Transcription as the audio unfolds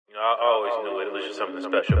I always knew it. It was just something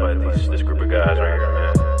special about this group of guys right here,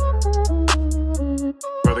 man.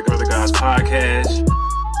 Brother Guys Podcast.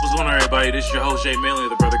 What's going on, everybody? This is your host, Jay Manley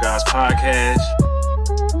of the Brother Guys Podcast.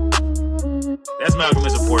 That's Malcolm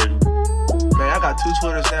is important. Man, I got two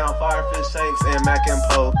Twitters now, Firefish Shanks and Mac and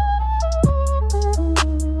Poe.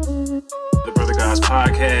 The Brother Guys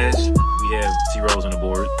Podcast. We have T-Rose on the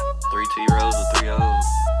board. 3 T-Rose and 3 O's.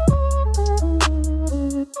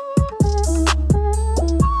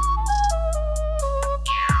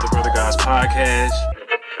 The Brother Guys Podcast.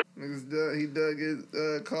 He dug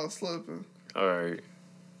it, caught slipping. All right.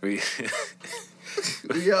 We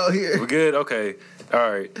out here. We're good? Okay. All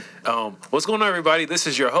right. What's going on, everybody? This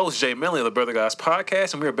is your host, Jay Manley of the Brother Guys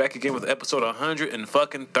Podcast, and we are back again with episode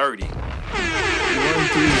 130. Out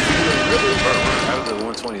of the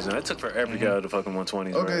 120s, and that took forever to get out of the fucking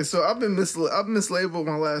 120s. Okay, man. so I've mislabeled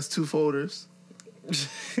my last two folders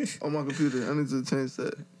on my computer. I need to change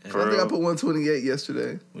that. I think I put 128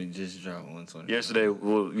 yesterday. We just dropped 120. Yesterday,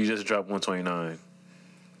 you just dropped 129.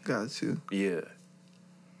 Got you. Yeah.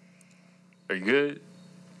 Are you good?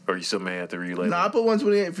 Or you still may have to relabel? Nah, I put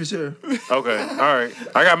 128 for sure. Okay, all right.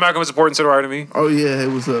 I got Malcolm important to the right of me. Oh yeah, hey,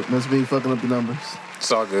 what's up? That's me fucking up the numbers.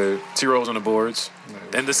 It's all good. T-Rose on the boards.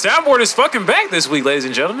 And the soundboard is fucking back this week, ladies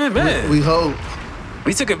and gentlemen. Man, We hope.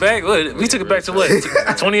 we took it back. What? We took it back to what?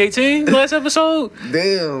 2018 last episode?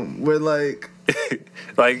 Damn, we're like,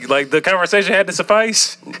 like the conversation had to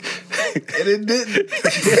suffice. and it didn't.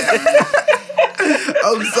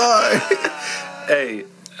 I'm sorry. Hey,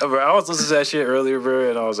 bro, I was listening to that shit earlier, bro,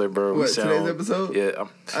 and I was like, bro, we What, sound... today's episode? Yeah.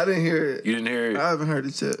 I didn't hear it. You didn't hear it? I haven't heard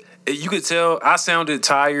it yet. You could tell I sounded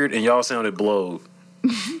tired and y'all sounded blowed.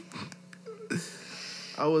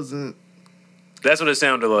 I wasn't. That's what it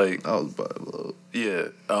sounded like. I was body blow. Yeah.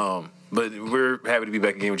 But we're happy to be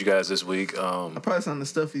back again with you guys this week. I probably sounded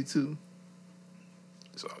stuffy too.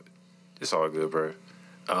 It's all good, bro.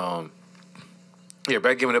 Yeah,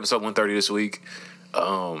 back again with episode 130 this week.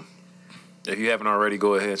 If you haven't already,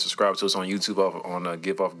 go ahead and subscribe to us on YouTube on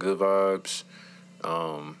Give Off Good Vibes.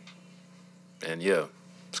 And yeah,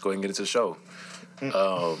 let's go ahead and get into the show.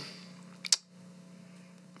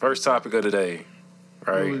 First topic of the day,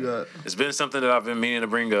 right? What we got? It's been something that I've been meaning to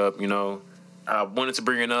bring up. You know, I wanted to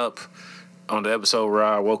bring it up on the episode where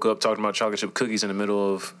I woke up talking about chocolate chip cookies in the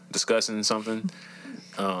middle of discussing something.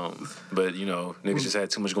 But you know, niggas just had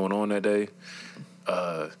too much going on that day.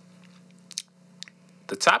 The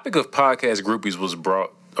topic of podcast groupies was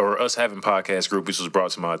brought, or us having podcast groupies was brought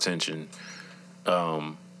to my attention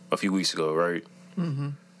a few weeks ago, right? Mm-hmm.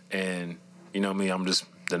 And you know me, I'm just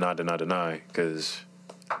deny, because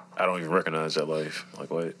I don't even recognize that life. Like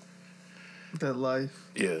what? That life.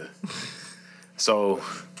 Yeah. So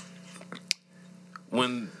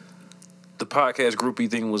when the podcast groupie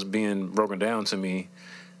thing was being broken down to me,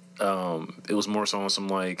 it was more so on some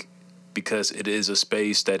like, because it is a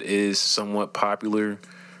space that is somewhat popular,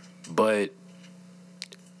 but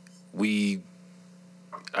we,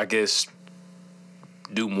 I guess,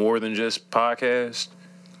 do more than just podcast.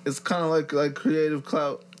 It's kind of like creative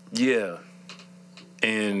clout. Yeah.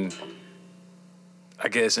 And I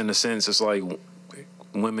guess in a sense, it's like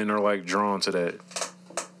women are like drawn to that.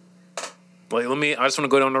 Like, I just want to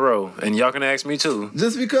go down the road, and y'all can ask me too.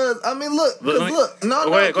 Just because, I mean, go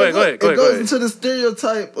ahead. It goes into the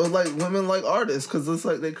stereotype of like women like artists, because it's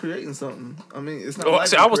like they're creating something. I mean, it's not. Well,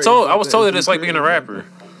 see, I was told that it's like being a rapper.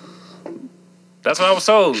 That's what I was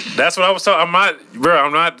told. I'm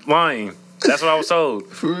not lying. That's what I was told.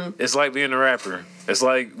 For real? It's like being a rapper. It's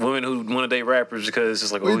like women who want to date rappers because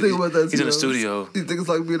it's like, What do you think about that? He's in the studio. You think it's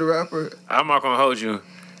like being a rapper? I'm not gonna hold you.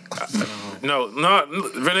 No,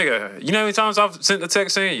 nigga. You know how many times I've sent a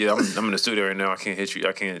text saying, "Yeah, I'm in the studio right now. I can't hit you.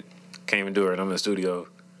 I can't even do it. I'm in the studio."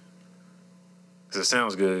 Cause it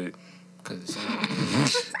sounds good.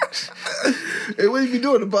 Hey, what you be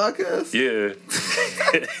doing, the podcast? Yeah.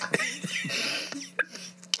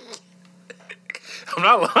 I'm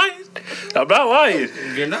not lying.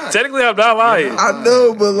 You're not. Technically, I'm not lying. I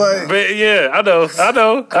know, but like, But yeah, I know,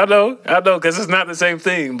 because it's not the same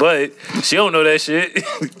thing. But she don't know that shit.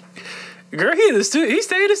 Girl, he in the studio. He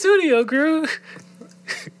stay in the studio, girl.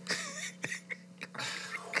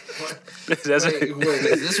 Wait,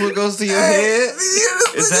 is this what goes to your head?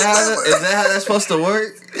 Is that how that's supposed to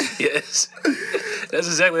work? Yes, that's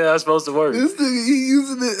exactly how it's supposed to work. this nigga, he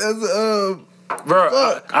using it as a.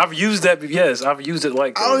 Bro, I've used that. Yes, I've used it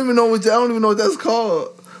like. I don't even know what that's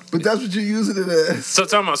called, but that's what you're using it as. So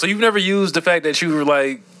talking about, so you've never used the fact that you were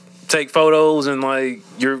like take photos and like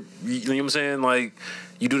you know what I'm saying, like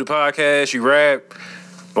you do the podcast, you rap,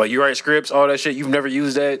 like you write scripts, all that shit. You've never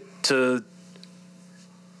used that to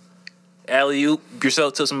alley-oop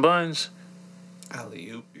yourself to some buns?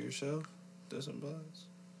 Alley-oop yourself to some buns.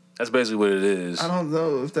 That's basically what it is. I don't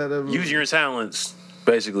know if that ever... Using your talents,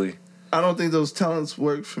 basically. I don't think those talents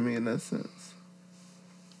work for me in that sense.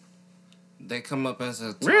 They come up as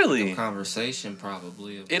a really conversation,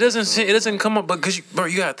 probably. It doesn't come up, but bro,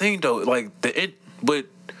 you gotta think though, like but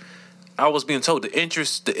I was being told the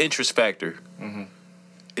interest factor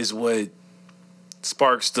is what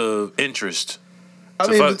sparks the interest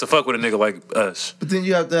to fuck with a nigga like us. But then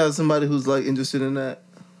you have to have somebody who's like interested in that.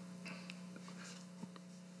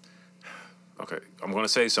 Okay, I'm gonna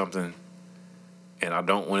say something, and I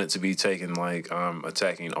don't want it to be taken like I'm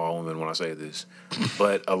attacking all women when I say this,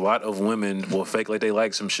 but a lot of women will fake like they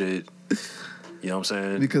like some shit. You know what I'm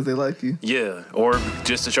saying? Because they like you. Yeah, or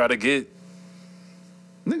just to try to get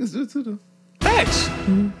niggas do it too though. Facts.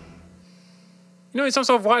 You know, sometimes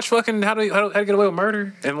I've watched fucking How to Get Away with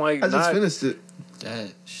Murder, and like I just finished it.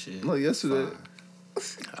 That shit. Like yesterday.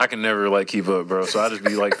 I can never like keep up, bro. So I just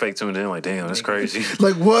be like fake tuned in, like, damn, that's crazy.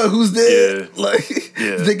 Like what? Who's dead? Yeah. Like,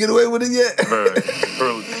 yeah. Did they get away with it yet? Bro,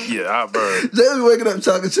 bro. They be waking up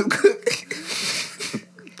talking chip cook.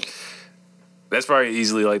 That's probably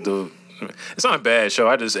easily like it's not a bad show.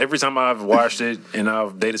 I just, every time I've watched it and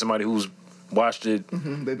I've dated somebody who's watched it,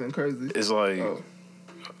 they've been crazy. It's like,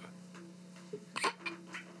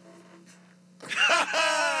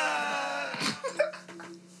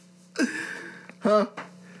 huh?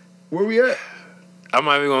 Where we at? I'm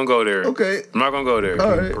not even gonna go there. Okay. I'm not gonna go there.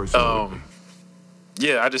 All right.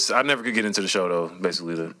 Yeah, I never could get into the show though.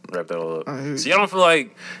 Basically, to wrap that all up. So y'all don't feel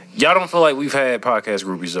like we've had podcast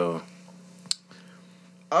groupies though.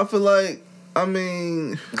 I feel like, I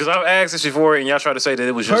mean, because I've asked this before, and y'all try to say that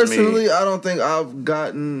it was just me. Personally, I don't think I've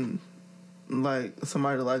gotten like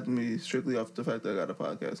somebody to like me strictly off the fact that I got a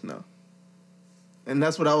podcast now, and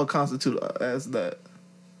that's what I would constitute as that.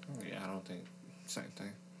 Yeah, I don't think same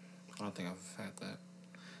thing. I don't think I've had that.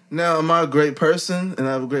 Now, am I a great person and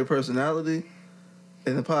I have a great personality,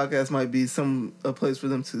 and the podcast might be a place for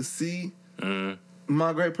them to see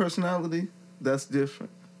my great personality? That's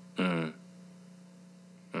different.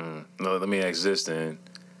 No, let me ask this then.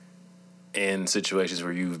 In situations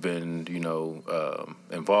where you've been,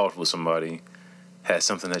 involved with somebody, has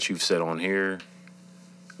something that you've said on here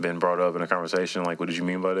been brought up in a conversation? Like, what did you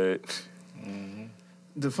mean by that?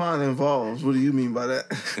 Define involves. What do you mean by that?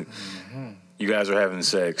 You guys are having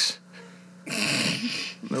sex.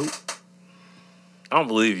 Nope. I don't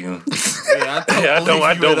believe you. Yeah, I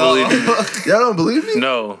don't believe you. Y'all don't believe me?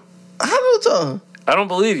 No. How do y'all? I don't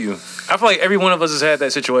believe you. I feel like every one of us has had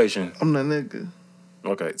that situation. I'm that nigga.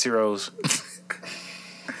 Okay, T-Rose.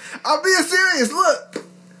 I'm being serious. Look.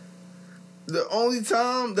 The only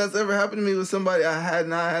time that's ever happened to me was somebody I had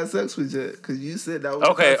not had sex with yet. Because you said that was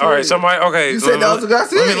okay, all right, somebody, okay. You said that was a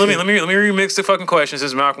criteria. Let me remix the fucking question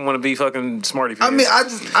since Malcolm want to be fucking smarty. I mean, I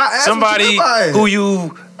asked somebody who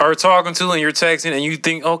you are talking to and you're texting and you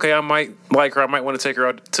think, okay, I might like her, I might want to take her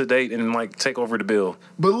out to date and like take over the bill.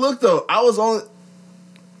 But look though, I was only...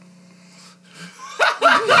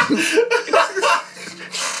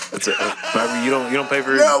 That's it. You don't pay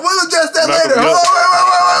for it. No, we'll address that later. Wait.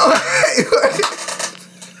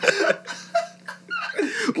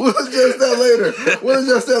 We'll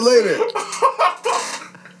address that later.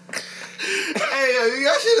 Hey,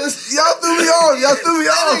 y'all threw me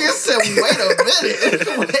off. Nigga said, wait a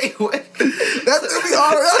minute. Wait. That threw me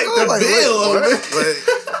off. Take the bill.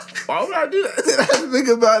 Why would I do that? Then I had to think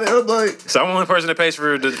about it. I'm like... So I'm the only person that pays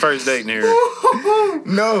for the first date in here.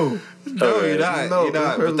 No. No, you're not. No, you're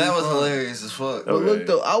not. But that was hilarious as fuck. But look,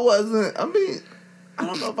 though, I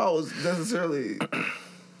don't know if I was necessarily...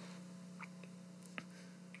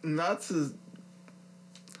 not to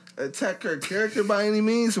attack her character by any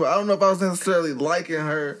means, but I don't know if I was necessarily liking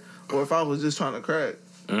her or if I was just trying to crack.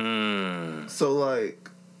 So, like...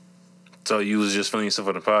 So you was just feeling yourself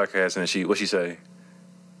on the podcast and what'd she say?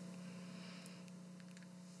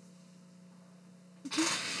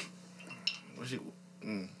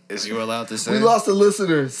 Is you allowed to say? We lost a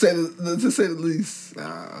listener, to say the least. Okay.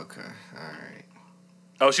 All right.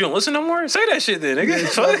 Oh, she don't listen no more? Say that shit then, nigga.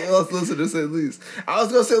 Yeah, we lost a listener, to say the least. I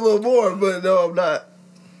was going to say a little more, but no, I'm not.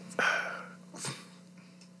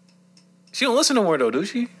 She don't listen no more, though, do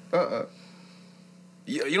she? Uh-uh.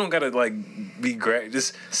 You don't got to, like, be great.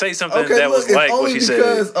 Just say something that was like what she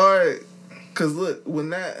said. All right. Because, look, when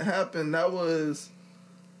that happened, that was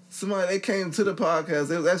somebody, they came to the podcast.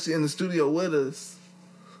 They was actually in the studio with us.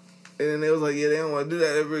 And then they was like, yeah, they don't want to do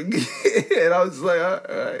that ever again. And I was just like, all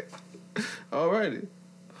right. All righty.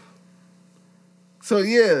 So,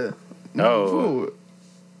 yeah. Oh.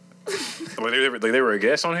 Like they were a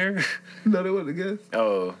guest on here? No, they wasn't a guest.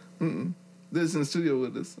 Oh. This in the studio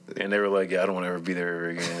with us. And they were like, "Yeah, I don't want to ever be there ever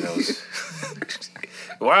again." That was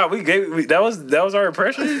wow. That was our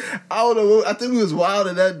impression. I don't know. I think we was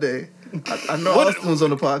wilding that day. I know Austin was on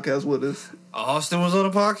the podcast with us. Austin was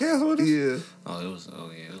on the podcast with us? Yeah. Oh, it was.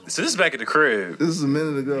 So this is back at the crib. This is a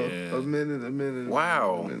minute ago. Yeah. A minute.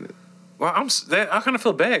 Wow. A minute. Well, I kind of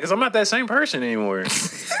feel bad because I'm not that same person anymore.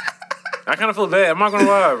 I kind of feel bad. I'm not gonna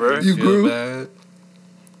lie, bro. You grew, bad?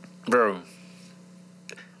 Bro.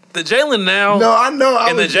 The Jalen now, no, I know.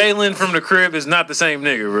 and the Jalen from the crib is not the same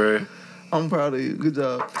nigga, bro. I'm proud of you. Good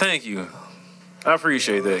job. Thank you. I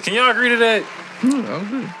appreciate that. Can y'all agree to that?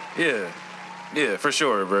 I'm good. Yeah, for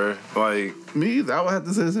sure, bro. Like Me either. I would have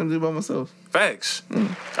to say the same thing about myself. facts.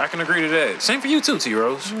 I can agree to that. Same for you too, T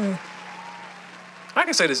Rose. I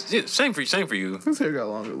can say this. Yeah, same for you. His hair got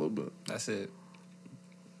longer a little bit. That's it.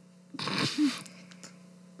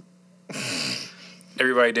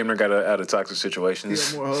 Everybody damn near got out of toxic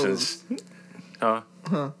situations. He got more hoes. Huh?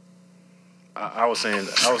 I was saying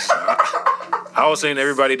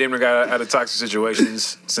everybody damn near got out of toxic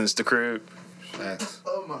situations since the crib. Facts.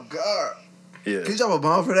 Oh my god. Yeah. Can you drop a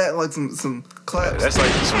bomb for that? Like some claps. That's like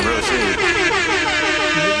some real shit.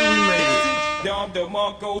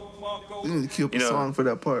 We need to keep a You know- song for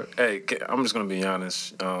that part. Hey, I'm just gonna be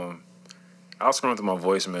honest. I was scrolling through my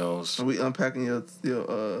voicemails. Are we unpacking your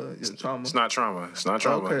trauma? It's not trauma. It's not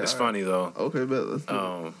trauma. Okay, It's all right. funny though. Okay, bet. Let's do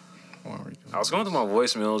it. I was going through my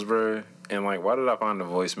voicemails, bro, and like, why did I find the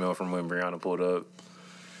voicemail from when Brianna pulled up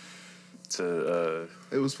to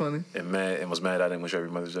It was funny. and was mad I didn't wish her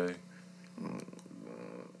happy Mother's Day?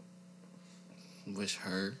 Wish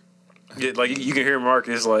her. Yeah, like you can hear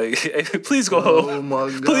Marcus like, hey, please go Oh home. my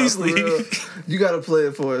god! Please for leave. real. You gotta play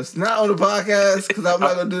it for us. Not on the podcast because I'm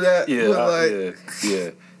not gonna do that. Yeah, but like, yeah.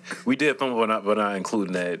 We did fumble, but not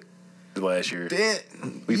including that last year. damn,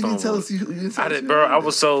 We you didn't tell fumbled. us. You didn't tell I us did, you bro. I did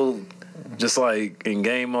was so just like in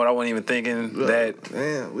game mode. I wasn't even thinking Bro, that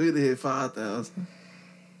damn, we'd have hit 5,000.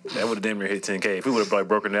 that would have damn near hit 10K. If we would have like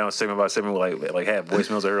broken down segment by segment, like had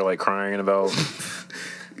voicemails of her like crying about,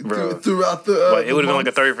 bro. Throughout the Like it would have been like a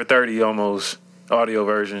month. 30 for 30 almost audio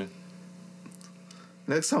version.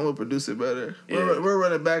 Next time we'll produce it better. Yeah. We're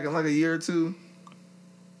running back in like a year or two.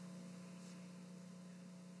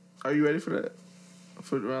 Are you ready for that?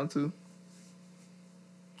 For round 2?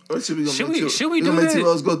 Or should we Should make we- should we gonna do make that?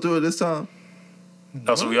 T-Rose go through it this time?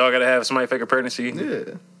 Oh, so we all gotta have somebody fake a pregnancy.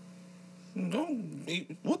 Yeah.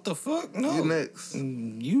 What the fuck? No. You next.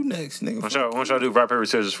 You next, nigga. Why don't y'all do rock paper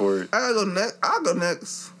scissors for it? I gotta go next. I'll go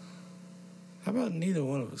next. How about neither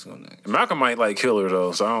one of us go next? Malcolm might like kill her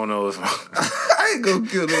though, so I don't know if I ain't gonna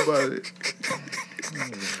kill nobody.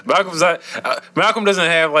 Malcolm doesn't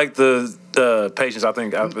have like the patience I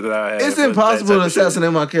think that I have. It's for that impossible type to of shit.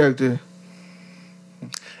 assassinate my character.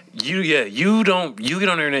 You get on the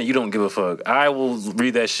internet, you don't give a fuck. I will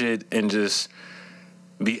read that shit and just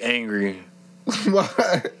be angry.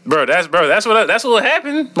 Why? Bro, that's what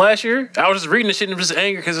happened last year. I was just reading the shit and just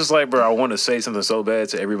angry because it's like, bro, I want to say something so bad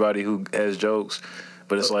to everybody who has jokes,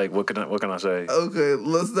 but it's like, what can I say? Okay,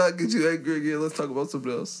 let's not get you angry again. Let's talk about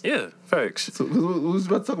something else. Yeah, facts. So, what was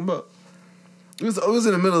you about to talk about? It was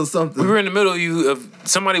in the middle of something. We were in the middle of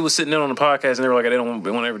somebody was sitting in on the podcast and they were like, they don't want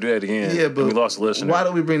to ever do that again. Yeah, but and we lost a listener. why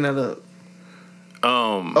did we bring that up?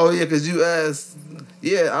 Oh yeah, because you asked.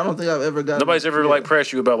 Yeah, I don't think I've ever got. Nobody's ever like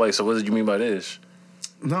pressed you about like, so what did you mean by this?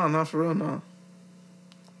 No, not for real. No.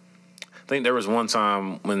 I think there was one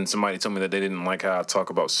time when somebody told me that they didn't like how I talk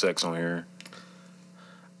about sex on here.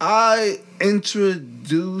 I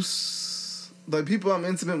introduce like people I'm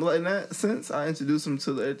intimate with in that sense. I introduce them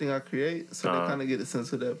to everything I create, so they kind of get a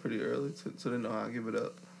sense of that pretty early, so they know how I give it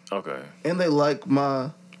up. Okay. And they like my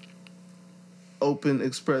open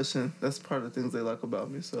expression. That's part of the things they like about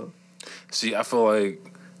me. So See, I feel like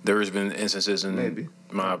there has been instances in Maybe.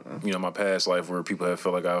 my my past life where people have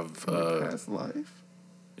felt like I've past life.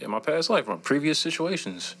 yeah, my past life, my previous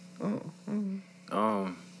situations.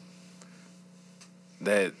 Oh.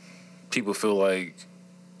 That people feel like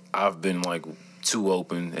I've been like too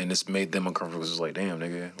open and it's made them uncomfortable. It's just like, damn,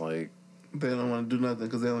 nigga, like They don't want to do nothing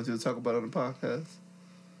because they don't want you to talk about it on the podcast.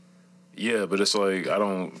 yeah, but it's like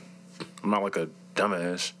I'm not like a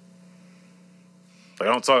dumbass. Like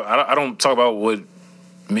I don't talk about what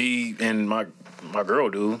me and my girl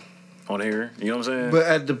do on here. You know what I'm saying? But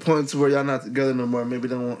at the points where y'all not together no more, maybe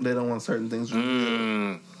they don't want certain things.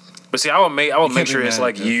 But see, I would make can't sure be it's mad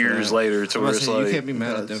like at them for years that. later to where it's You like can't be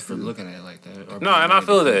mad at them That's for true. looking at it like that. or no, being and I mad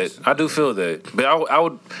feel at that. them. I do feel that. But I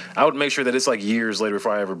would make sure that it's like years later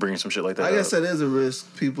before I ever bring some shit like that. I guess up. that is a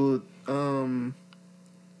risk. People, not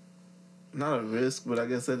a risk, but I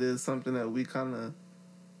guess that is something that we kind of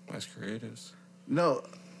That's creatives. no.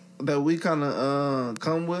 that we kind of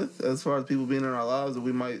come with as far as people being in our lives, that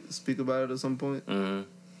we might speak about it at some point. Mm-hmm.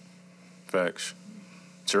 Facts.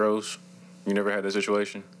 Zeros, you never had that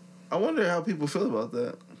situation? I wonder how people feel about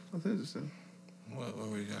that. That's interesting. What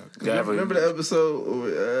we got? Yeah, remember the episode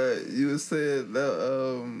where you said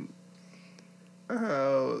that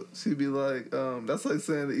how she'd be like, that's like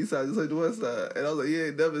saying the east side just like the west side. And I was like, yeah,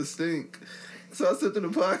 it never stink. So I said to the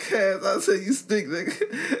podcast, I said, you stink,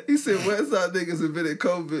 nigga. He said, west side niggas invented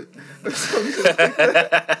COVID. Or something like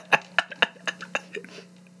that.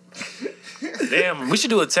 Damn, we should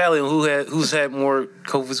do a tally on who's had more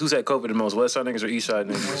COVID, who's had COVID the most, west side niggas or east side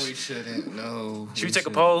niggas. No, we shouldn't. No. Should we take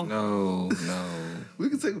a poll? No. We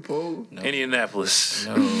can take a poll. No. Indianapolis.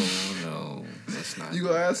 No. That's not. You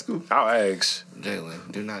gonna ask him? I'll ask.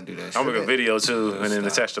 Jalen, do not do that shit. I'll make a video too and then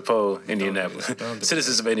Stop. attach the poll. Indianapolis. Don't do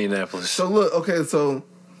Citizens of Indianapolis. So look, okay, so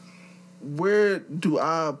where do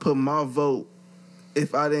I put my vote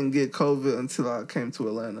if I didn't get COVID until I came to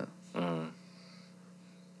Atlanta?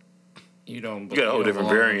 You don't. You got a whole different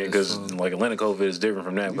belong on variant this, because like Atlanta COVID is different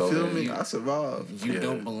from that You COVID. feel me? I survived. You Yeah.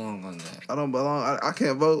 don't belong on that. I don't belong. I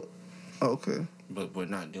can't vote. Okay. But we're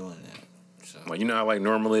not doing that. So Like, you know how like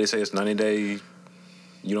normally they say it's 90 days,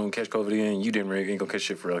 you don't catch COVID again. You ain't gonna catch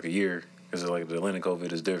shit for like a year because like the Atlanta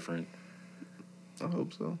COVID is different. I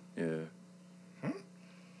hope so. Yeah.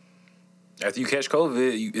 After you catch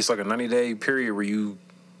COVID, it's like a 90-day period where you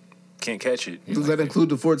can't catch it. Does that include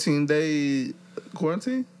the 14-day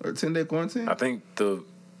quarantine or 10-day quarantine? I think the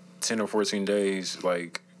 10 or 14 days,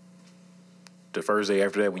 like the first day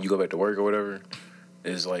after that when you go back to work or whatever,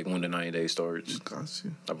 is like when the 90 days starts. Got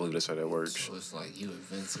you. I believe that's how that works. So it's like you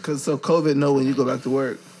invented. Because so COVID know when you go back to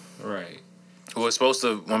work. Right. Well, it's supposed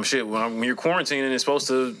to. When you're quarantining, it's supposed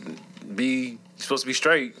to be. You're supposed to be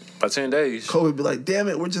straight by 10 days. COVID be like, damn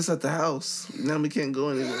it, we're just at the house. Now we can't go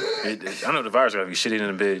anywhere. I know the virus gotta be shitty in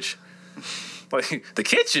a bitch. Like the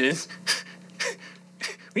kitchen.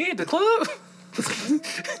 We ain't the club.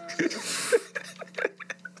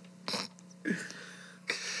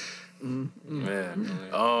 Man.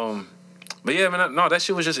 But yeah, man. No, that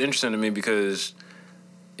shit was just interesting to me because,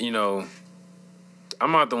 you know,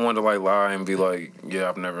 I'm not the one to like lie and be like, yeah,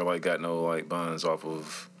 I've never like got no like buns off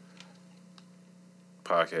of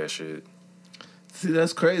podcast shit. See,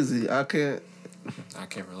 that's crazy. I can't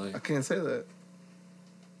relate. I can't say that.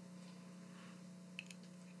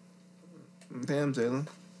 Damn, Jalen.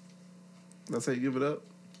 That's how you give it up?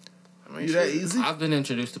 I mean, You that shit. easy? I've been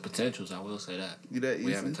introduced to potentials. I will say that. You that We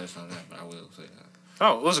easy? haven't touched on that, but I will say that.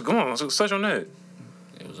 Oh, what's it going on? Let's touch on that.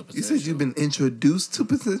 It was a potential. You said you've been introduced to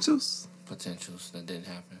potentials? potentials that didn't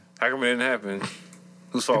happen. How come it didn't happen?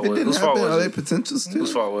 Whose fault If it was it? didn't Whose fault happen, are was they it? potentials too?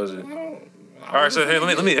 Whose fault was it? All right, so hey,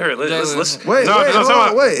 let's Wait, no, wait, no, hold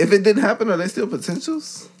on, wait. If it didn't happen, are they still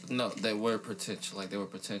potentials? No, they were potential. Like, there were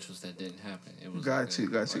potentials that didn't happen. It was Got you.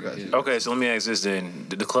 Okay, so let me ask this then: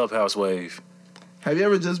 the Clubhouse wave. Have you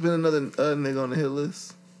ever just been another nigga on the hit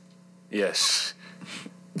list? Yes.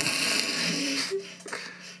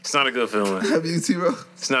 It's not a good feeling. Have you, T-Ro?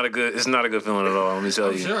 It's not a good feeling at all. Let me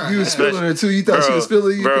tell you. Sure, You was feeling her too. You thought she was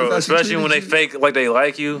feeling you, bro. 'cause how she Especially when they treated fake like they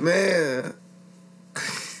like you, you? Man,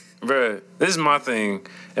 bro. This is my thing.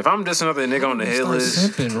 If I'm just another nigga on the hit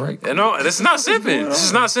list, Simping, right? no, this is not simping. This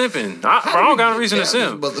is not simping. I don't got a reason to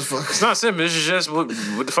simp. motherfucker. It's not simping. This is just what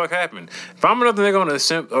the fuck happened. If I'm another nigga on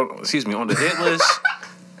the on the hit list.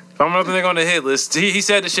 If I'm another nigga on the hit list, he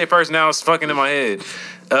said this shit first. Now it's fucking in my head.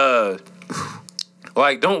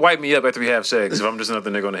 Like, don't wipe me up after we have sex. If I'm just another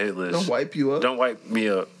nigga on the hit list, Don't wipe you up. Don't wipe me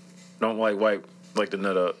up. Don't like wipe like the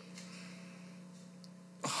nut up.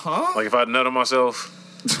 Huh? Like if I nut on myself.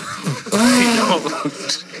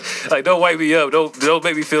 Don't wipe me up. Don't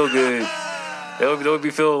make me feel good. Don't make me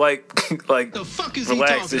feel like The fuck is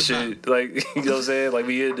relaxed he and talking shit. Like, you know what I'm saying? Like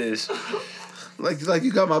we in this. Like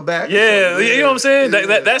you got my back. Yeah, you know what I'm saying?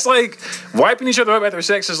 Yeah. That's like wiping each other up after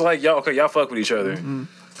sex is like, y'all fuck with each other. Mm-hmm.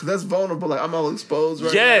 That's vulnerable. Like I'm all exposed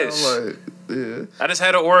right Yes. now. Like, yeah. I just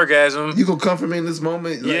had an orgasm. You gonna comfort me in this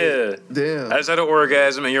moment? Like, Yeah. Damn. I just had an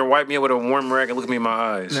orgasm and you're wiping me up with a warm rag and look me in my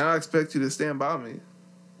eyes. Now I expect you to stand by me.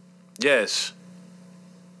 Yes.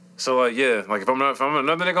 So like yeah, like if I'm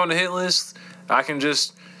another nigga on the hit list, I can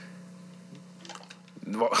just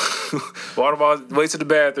water ball, wait to the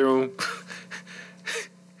bathroom.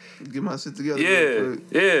 Get my shit together. real quick.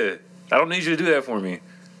 Yeah. I don't need you to do that for me.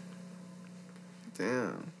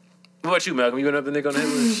 Damn. What about you, Malcolm? You another nigga on the hit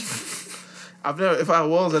list? I never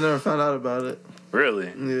found out about it. Really?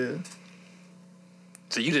 Yeah.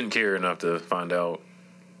 So you didn't care enough to find out.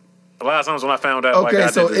 A lot of times when I found out, Okay,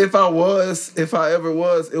 like, so I did if I ever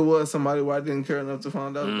was, it was somebody where I didn't care enough to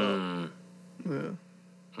find out about. Yeah.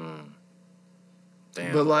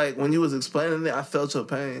 Damn. But like when you was explaining it, I felt your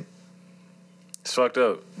pain. It's fucked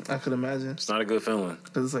up. I could imagine. It's not a good feeling.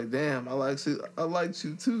 Cause it's like, damn, I liked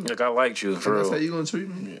you too. Like, I liked you, for And that's real. how you gonna treat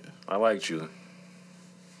me? Yeah. I liked you.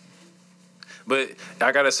 But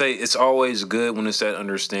I gotta say, it's always good when it's that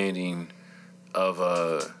understanding of,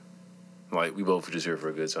 like, we both were just here for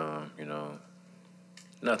a good time, you know?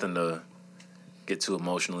 Nothing to get too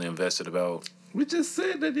emotionally invested about. We just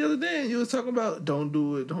said that the other day, and you was talking about don't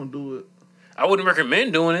do it. I wouldn't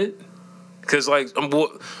recommend doing it. Because, like,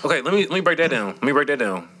 okay, let me break that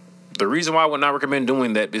down. The reason why I would not recommend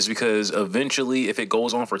doing that is because eventually, if it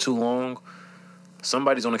goes on for too long,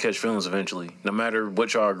 somebody's going to catch feelings eventually, no matter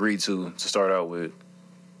what y'all agreed to start out with.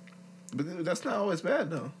 But that's not always bad,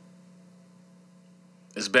 though.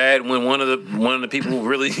 It's bad when one of the people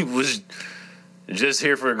really was just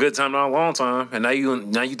here for a good time, not a long time, and now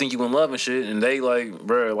you think you in love and shit, and they like,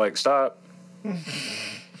 bruh, like, stop.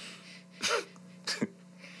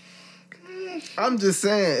 I'm just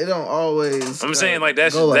saying it don't always. I'm saying like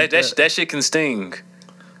that shit can sting.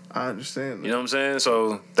 I understand that. You know what I'm saying?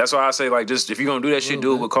 So that's why I say, like, just if you're gonna do that shit,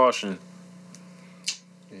 do it with caution.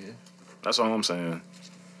 Yeah. That's all I'm saying.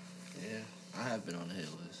 Yeah. I have been on the hit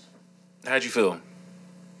list. How'd you feel?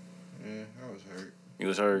 Yeah, I was hurt. You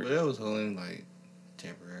was hurt. But it was only like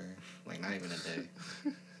temporary. Like not even a day.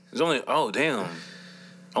 It was only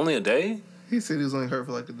only a day? He said he was only hurt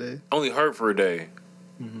for like a day. Only hurt for a day.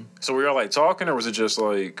 Mm-hmm. So were y'all like talking, or was it just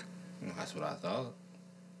like? That's what I thought.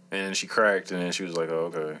 And she cracked, and then she was like,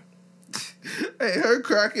 "Oh, okay." Hey, her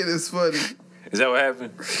cracking is funny. Is that what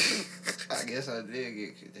happened? I guess I did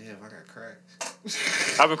get. Damn, I got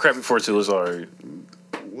cracked. I've been cracked before too. It's alright.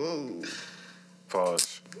 Whoa.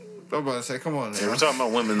 Pause. I'm about to say, come on, Yeah, now. we're talking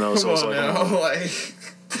about women though, so it's like, come on. Like,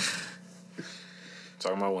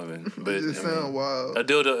 Talking about women, but It just sound wild. a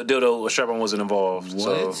dildo, a strap-on wasn't involved.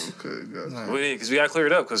 What? So Okay, gotcha. Nah. because we got to clear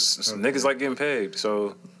it up because niggas like getting paid.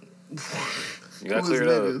 So you got to Who is clear it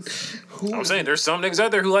up. niggas? I'm saying there's some niggas out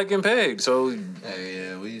there who like getting paid. So Hey,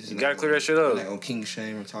 yeah, we you gotta clear that shit up. Like on King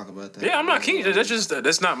Shame or talk about that. yeah, I'm not king.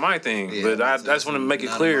 That's not my thing. Yeah, but I that's just want to make it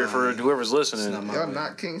not clear mine. for whoever's It's listening. not my Y'all way.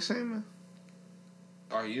 not king shaming?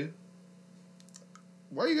 Are you?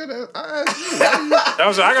 Why you gotta? I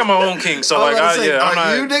asked you. I got my own king. So like, I'm are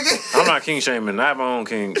not. you, nigga? I'm not king shaming. I have my own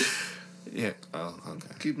king. Yeah. Oh, okay.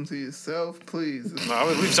 Keep them to yourself, please. No,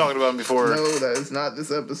 we've talked about it before. No, that is not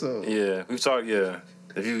this episode. Yeah, we've talked. Yeah,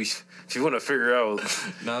 if you want to figure out,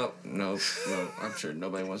 No. I'm sure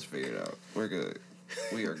nobody wants to figure it out. We're good.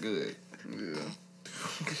 We are good. Yeah.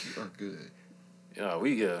 We are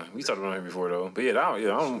good. we talked about it before though. But I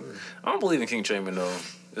don't believe in king shaming though.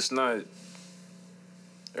 It's not.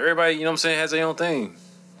 Everybody, you know what I'm saying, has their own thing.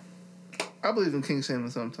 I believe in king shaming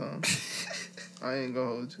sometimes. I ain't gonna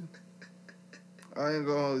hold you.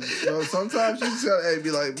 Bro, sometimes you just gotta be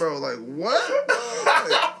like, bro, like, what?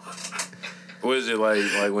 What is it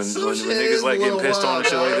like when Some shit niggas is like a getting little pissed on and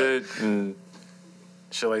shit wild, like dog. that and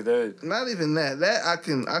shit like that, Not even that. That I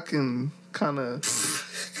can kind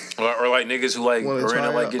of. or like niggas who like Wanna are try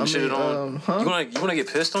into like out? getting I shitted mean, on. huh? You wanna get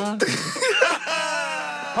pissed on?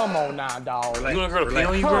 Come on now, dog. You want a girl to pee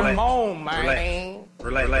on you, bro? Come on, man. I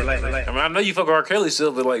mean, I know you fuck R. Kelly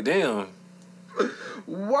still, but like, damn,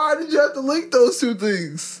 Why did you have to link those two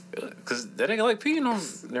things? because that nigga like peeing on.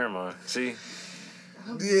 Never mind. See,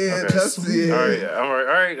 Yeah, Okay. that's the. all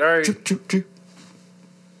right. Trip.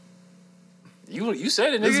 You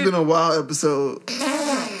said it, This has nigga. been a wild episode.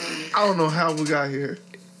 I don't know how we got here.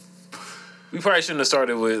 We probably shouldn't have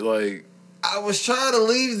started with like. I was trying to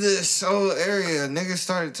leave this whole area. Niggas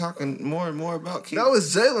started talking more and more about King. That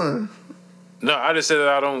was Jalen. No, I just said that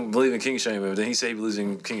I don't believe in king shaming. But then he said he believes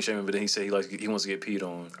in king shaming. But then he said he wants to get peed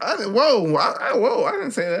on. I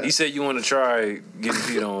didn't say that. He said you want to try getting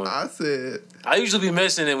peed on. I said. I usually be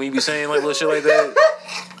missing it when you be saying like little shit like that.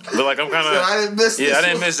 But like I'm kind So I of didn't miss this I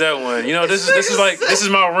didn't one. miss that one. You know, this is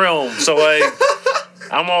my realm. So like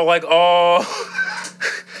I'm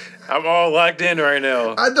all locked in right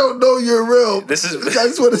now. I don't know your realm. This is- I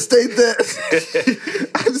just want to state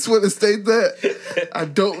that. I just want to state that. I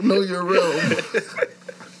don't know your realm.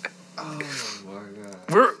 Oh my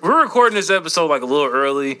god. We're recording this episode like a little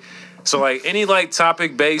early. So like any like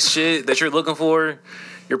topic based shit that you're looking for,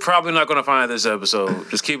 you're probably not gonna find this episode.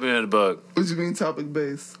 Just keeping it a buck. What you mean topic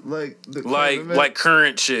based? Like the Like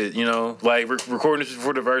current shit, you know? Like recording this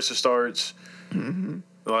before the verses starts.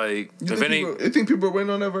 Like You if any think people are waiting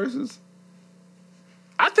on that verses?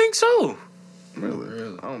 I think so.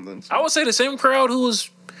 Really? I don't think so. I would say the same crowd who was.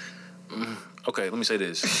 Okay, let me say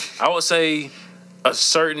this. I would say a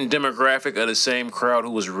certain demographic of the same crowd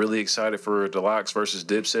who was really excited for the Locks versus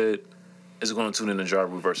Dipset is going to tune in to Ja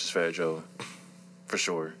Rule versus Fat Joe. for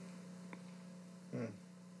sure.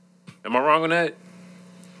 Am I wrong on that?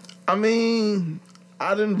 I mean,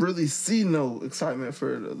 I didn't really see no excitement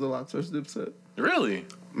for the Lox vs. Dipset. Really?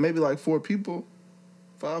 Maybe like 4 people,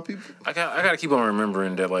 5 people. I gotta keep on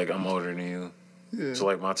remembering that like I'm older than you, Yeah. so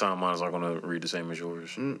like my timeline is not gonna read the same as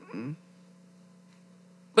yours.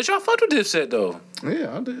 But y'all fucked with Dipset though.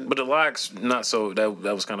 Yeah, I did. But the Lox, not so. That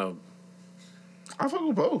was kind of. I fuck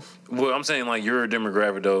with both. Well, I'm saying like your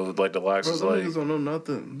demographic though, like the Lox Bro, is them like. niggas don't know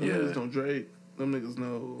nothing. Them Yeah. niggas know Drake. Them niggas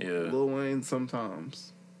know Yeah. Lil Wayne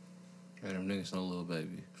sometimes. Man, them niggas know Lil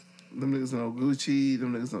Baby. Them niggas know Gucci.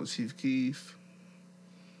 Them niggas know Chief Keef.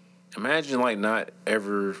 Imagine like not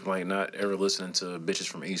ever listening to Bitches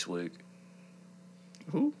from Eastwick.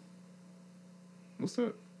 Who? What's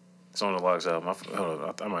that? It's on the Lox album. Hold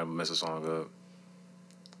on, I might mess a song up.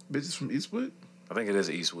 Bitches from Eastwood? I think it is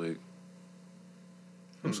Eastwick.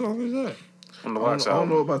 What song is that? On the I Lox don't album.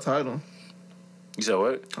 know about title. You said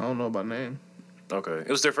what? I don't know about name. Okay. It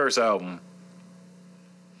was their first album.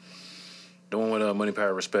 The one with Money,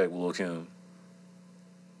 Power, Respect with Lil' Kim.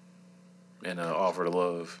 And Offer to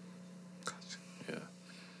Love.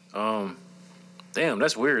 Yeah. Damn,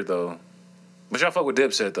 that's weird though. But y'all fuck with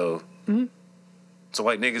Dipset though. Mhm. So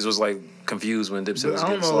like niggas was like confused when Dipset But was I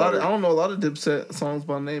getting don't know slaughtered. I don't know a lot of Dipset songs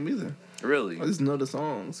by name either. Really? I just know the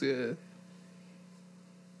songs, yeah.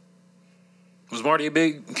 Was Marty a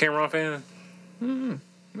big Cameron fan?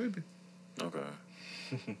 Maybe. Okay.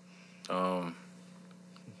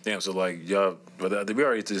 Damn, so like y'all, but we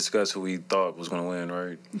already discussed who we thought was gonna win,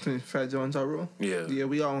 right? Fat Joe and Ja Rule? Yeah. Yeah,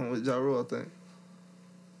 we all went with Ja Rule, I think.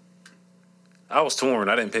 I was torn.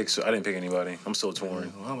 I didn't pick anybody. I'm still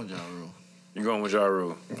torn. Well, I'm a Ja Rule. You're going with Ja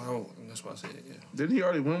Rule. Oh, that's why I said yeah. Didn't he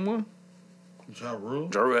already win one? Ja Rule?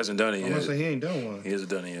 Ja Rule hasn't done it I'm gonna say yet. he ain't done one. He hasn't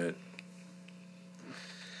done it yet.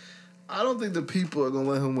 I don't think the people are gonna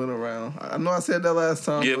let him win a round. I know I said that last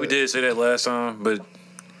time. Yeah, but- we did say that last time, but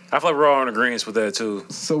I feel like we're all in agreement with that too.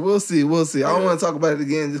 So we'll see. I don't Yeah. want to talk about it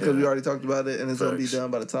again just because we Yeah. already talked about it and it's gonna be Facts.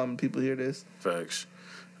 done by the time people hear this. Facts.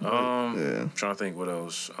 Yeah. I'm trying to think what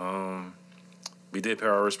else. We did pay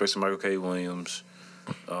our respects to Michael K. Williams.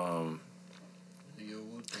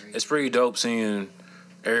 It's pretty dope seeing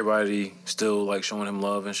everybody still like showing him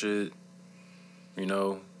love and shit. You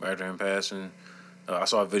know, after him passing. I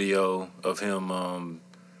saw a video of him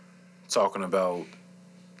talking about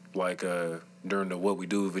like during the What We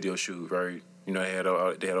Do video shoot, right? You know, they had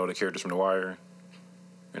all the characters from The Wire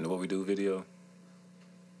in the What We Do video.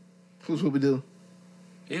 Who's what we do?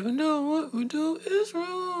 Even though what we do is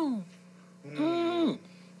wrong.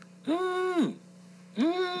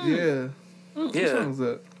 Yeah. What Yeah, song is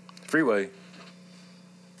that? Freeway.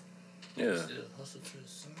 Yeah,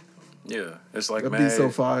 yeah. It's like That mad. beat's so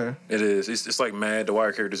fire. It is. It's like mad. The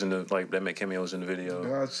Wire characters in the like that make cameos in the video.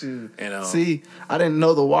 Got you. And See, I didn't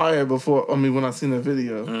know The Wire before. I mean, when I seen the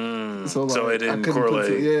video, so like, so it I didn't couldn't put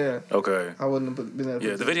correlate. yeah, Okay. I wouldn't have been able. to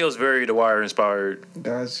Yeah, put the video is very The Wire inspired.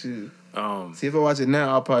 Got you. Um, See, if I watch it now,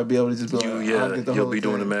 I'll probably be able to just be like, I'll get the you'll whole be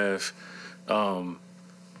doing the thing. math.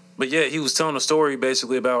 But yeah, he was telling a story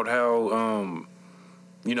basically about how,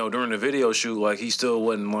 you know, during the video shoot, like he still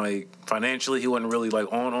wasn't like financially, he wasn't really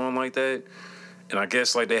like on like that. And I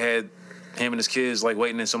guess like they had him and his kids like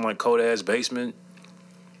waiting in some like cold ass basement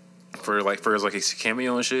for his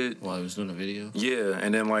cameo and shit. While he was doing the video? Yeah,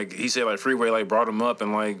 and then like he said like Freeway like brought him up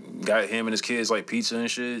and like got him and his kids like pizza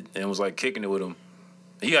and shit and was like kicking it with him.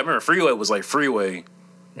 Yeah, I remember Freeway was like Freeway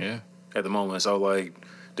Yeah. at the moment. So like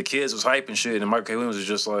the kids was hyping shit and Michael K. Williams was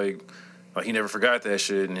just like he never forgot that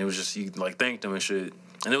shit and it was just he like thanked him and shit.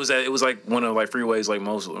 And it was like one of like Freeway's like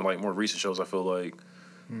most like more recent shows I feel like.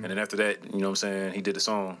 And then after that, you know what I'm saying, he did the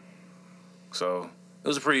song. So it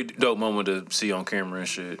was a pretty dope moment to see on camera and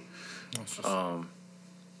shit.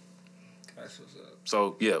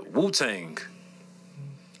 So yeah, Wu-Tang.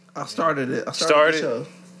 I started it. I Started? started the show.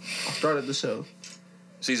 I started the show.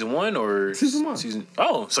 Season 1 or Season 1.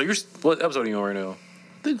 Oh, so what episode are you on right now?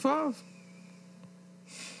 I think 5.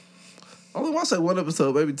 I only watched like one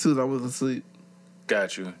episode, maybe 2, and I was asleep.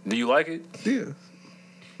 Got you. Do you like it? Yeah.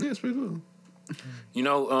 Yeah, it's pretty cool. You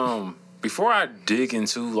know, before I dig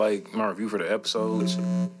into like my review for the episodes,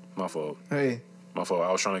 my fault. Hey. My fault.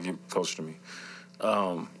 I was trying to get closer to me.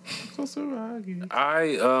 So sorry. I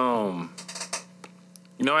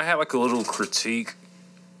you know, I had like a little critique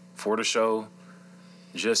for the show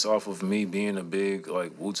just off of me being a big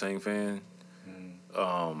like Wu-Tang fan.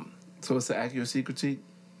 So it's the accuracy critique?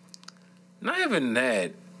 Not even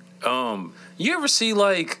that. You ever see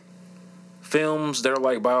like films that are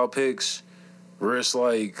like biopics where it's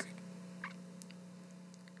like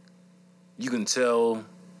you can tell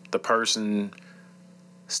the person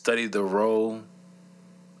studied the role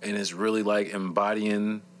and it's really like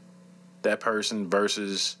embodying that person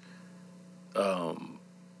versus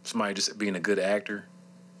somebody just being a good actor.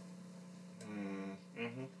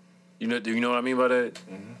 Do you know what I mean by that?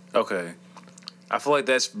 Okay. I feel like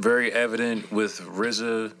that's very evident with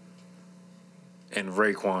RZA and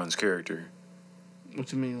Raekwon's character.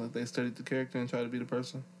 What you mean? Like they studied the character and tried to be the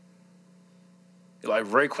person? Like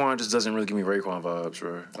Raekwon just doesn't really give me Raekwon vibes,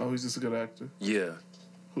 bro. Oh, he's just a good actor. Yeah.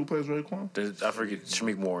 Who plays Raekwon? I forget.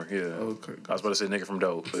 Shamik Moore, yeah. Okay. I was about to say nigga from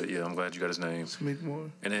Dope, but yeah, I'm glad you got his name. Shamik Moore.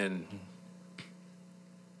 And then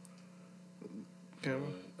Camera.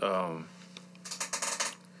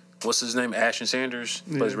 what's his name? Ashton Sanders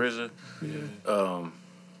plays RZA. Yeah.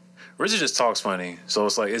 RZA just talks funny, so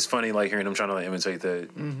it's like it's funny like hearing him trying to like imitate that.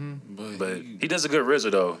 But he does a good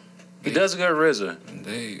RZA though. He does a good RZA.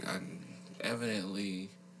 They evidently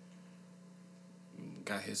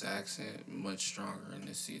got his accent much stronger in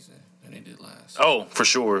this season than they did last. Oh, for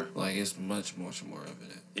sure. Like it's much more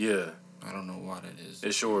evident. Yeah. I don't know why that is.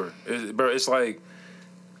 It's sure. Bro, it's like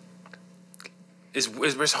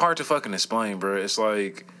it's hard to fucking explain, bro. It's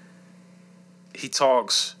like he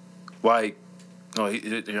talks like I'm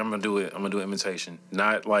gonna do it. I'm gonna do an imitation,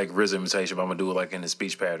 not like RZA imitation, but I'm gonna do it like in his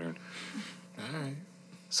speech pattern. All right.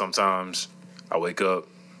 Sometimes I wake up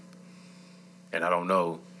and I don't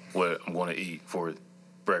know what I'm gonna eat for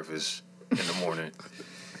breakfast in the morning.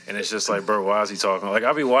 And it's just like, bro, why is he talking? Like,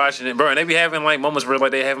 I'll be watching it, bro, and they be having, like, moments where,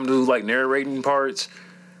 like, they have him do, like, narrating parts.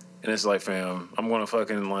 And it's like, fam, I'm gonna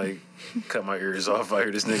fucking, like, cut my ears off if I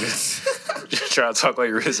hear this nigga try to talk like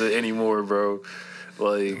RZA anymore, bro.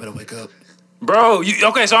 Like, I'm gonna wake up. Bro,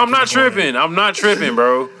 okay, so I'm not tripping. I'm not tripping,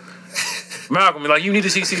 bro. Malcolm, like, you need to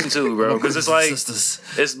see season 2, bro. Because it's like,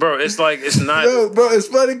 it's not. Yo, bro, it's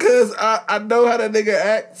funny because I know how that nigga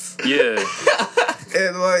acts. Yeah.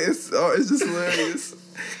 And, like, it's just hilarious.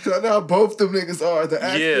 Cause I know how both them niggas are. The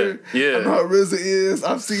actor, yeah. I know how RZA is.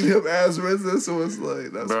 I've seen him as RZA, so it's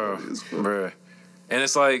like that's funny as fuck. Bro. And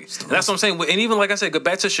it's like, and that's what I'm saying. And even like I said, go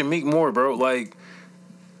back to Shamik Moore, bro. Like,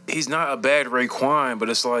 he's not a bad Raekwon, but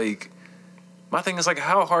it's like, my thing is like,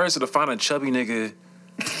 how hard is it to find a chubby nigga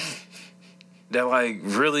that like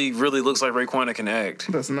really, really looks like Raekwon that can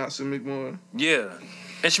act? That's not Shamik Moore. Yeah,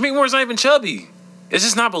 and Shamik Moore's not even chubby. It's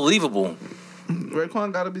just not believable.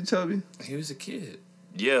 Raekwon gotta be chubby. He was a kid.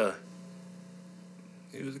 Yeah.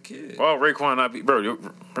 He was a kid. Well, Raekwon not be... Bro,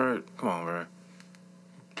 come on, bro.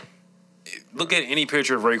 Look at any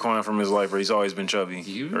picture of Raekwon from his life where he's always been chubby.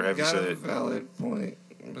 You got a valid point.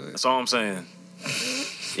 That's all I'm saying.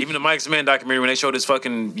 Even the Mike's Man documentary, when they showed his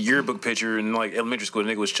fucking yearbook picture in, like, elementary school,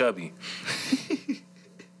 the nigga was chubby.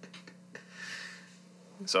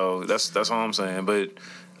 So, that's all I'm saying. But,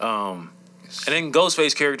 and then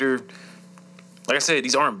Ghostface character, like I said,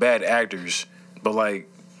 these aren't bad actors. But, like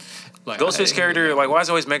Ghostface character, like, why is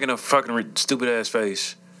he always making a fucking stupid-ass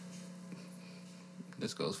face?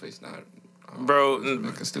 This Ghostface not... Bro,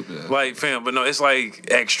 make a stupid ass. Like, fam, but no, it's, like,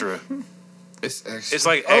 extra. It's extra. It's,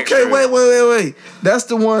 like, extra. Okay, wait. That's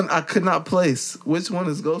the one I could not place. Which one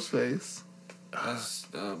is Ghostface? That's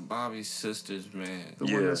Bobby's sister's man. The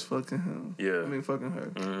one that's fucking him. Yeah. I mean, fucking her.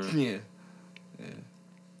 Mm-hmm.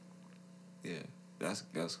 Yeah. That's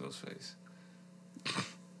Ghostface.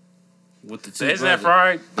 With the two Isn't brothers. that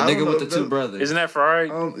Fried? The nigga with the two brothers. Isn't that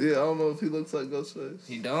Fried? I don't know if he looks like Ghostface.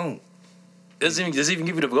 He don't. Does he even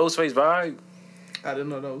give you the Ghostface vibe? I didn't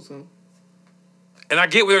know that was him. And I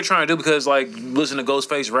get what they're trying to do because, like, listen to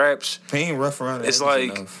Ghostface raps. He ain't rough around the It's edges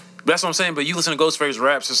like, enough. that's what I'm saying, but you listen to Ghostface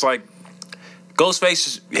raps, it's like,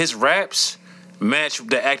 Ghostface, his raps match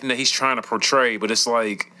the acting that he's trying to portray, but it's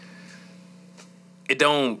like, it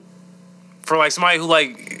don't, for like somebody who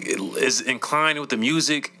like is inclined with the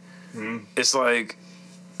music, it's like,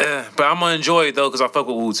 but I'm gonna enjoy it though because I fuck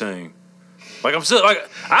with Wu-Tang. Like I'm still like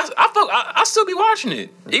I still be watching it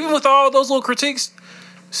even with all those little critiques.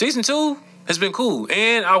 Season 2 has been cool,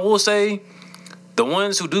 and I will say, the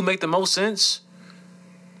ones who do make the most sense,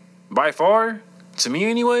 by far, to me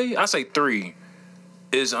anyway, I say 3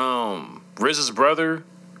 is RZA's brother,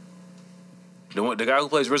 the guy who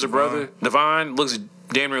plays RZA's brother, Divine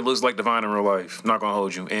damn near looks like Divine in real life. Not gonna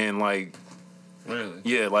hold you, and like. Really?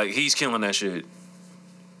 Yeah, like, he's killing that shit.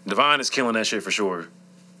 Divine is killing that shit for sure.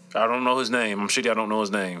 I don't know his name. I'm shitty I don't know his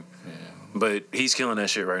name. Yeah. But he's killing that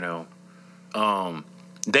shit right now.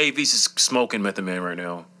 Dave East is smoking Method Man right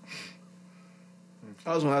now.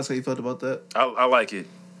 I was gonna ask how you felt about that. I like it.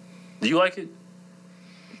 Do you like it?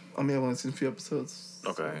 I mean, I've only seen a few episodes.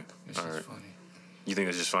 Okay. It's All just right. funny. You think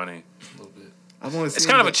it's just funny? A little bit. I've only It's seen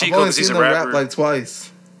kind of a I've cheat only code 'cause he's seen a them rapper. rap like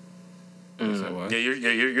twice. So what? Yeah,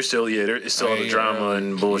 you're still, it's still all the drama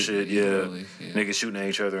and bullshit, yeah. Really, yeah. Niggas shooting at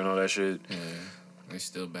each other and all that shit. Yeah. They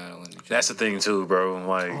still battling each other. That's the thing too, bro. All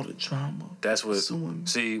Like the drama. that's what. Suing.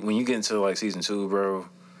 See, when you get into like season 2, bro,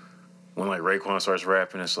 when like Raekwon starts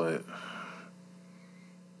rapping, it's like,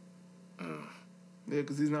 Yeah,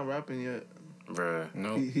 because he's not rapping yet. bruh.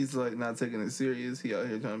 No. He's like not taking it serious. He out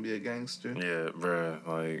here trying to be a gangster. Yeah, bruh.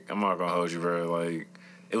 Like, I'm not gonna hold you, bruh. Like,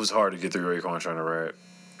 it was hard to get through Raekwon trying to rap.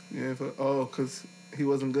 Yeah. Because he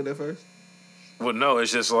wasn't good at first. Well, no,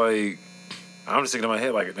 it's just like, I'm just thinking in my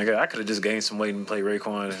head, like, nigga, I could have just gained some weight and played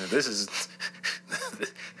Raekwon. This is.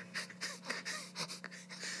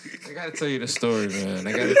 I gotta tell you the story, man.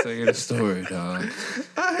 I gotta tell you the story, dog.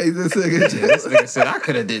 I hate this nigga. Yeah, this nigga said I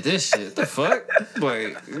could have did this shit. What the fuck?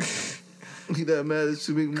 Like, He that mad at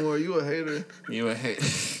Shamik Moore. You a hater. you a hate.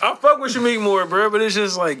 I fuck with Shamik Moore, bruh, but it's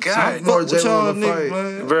just like, God, More What y'all Jalen want to niggas,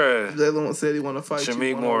 fight. man? bruh. Jalen said he want to fight Shamik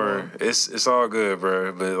you Moore, it's all good,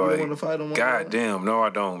 bruh. But don't wanna like, fight him God one-on-one? damn, no, I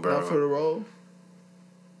don't, Not for bro. the role.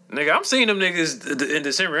 Nigga, I'm seeing them niggas in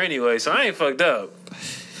December anyway, so I ain't fucked up.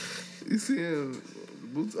 You see him?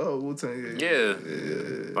 Wu-Tang. Yeah.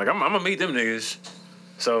 Like, I'm gonna meet them niggas.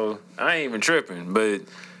 So, I ain't even tripping. But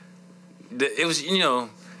it was, you know,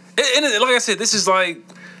 and like I said, this is like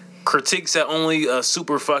critiques that only a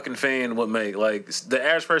super fucking fan would make. Like, the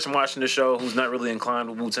average person watching the show who's not really inclined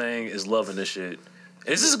with Wu-Tang is loving this shit. And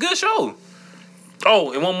this is a good show.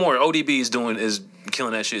 Oh, and one more. ODB is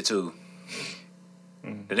killing that shit too.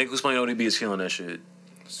 The nigga who's playing ODB is killing that shit.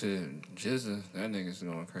 Shit, Jizza, that nigga's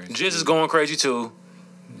going crazy. Jizz is going crazy too.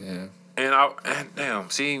 Yeah. And damn,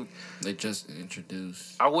 see, They just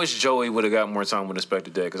introduced. I wish Joey would have got more time with Inspector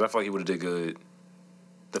Deck because I feel like he would have did good.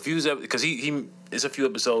 The few because he it's a few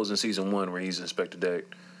episodes in season 1 where he's Inspector Deck,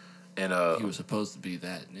 and He was supposed to be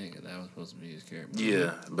that nigga. That was supposed to be his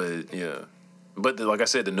character. but like I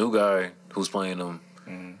said, the new guy who's playing him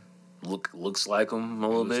looks like him a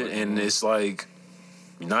little looks bit, like and him. it's like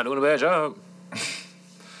you're not doing a bad job.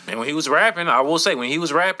 And when he was rapping, I will say when he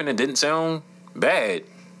was rapping, it didn't sound bad.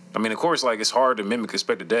 I mean, of course, like it's hard to mimic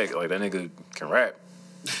Inspector Deck. Like that nigga can rap.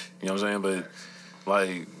 You know what I'm saying? But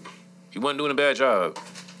like, he wasn't doing a bad job.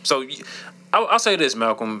 So I'll say this,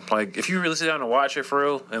 Malcolm. Like, if you really sit down and watch it for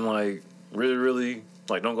real, and like really, really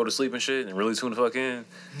like don't go to sleep and shit, and really tune the fuck in,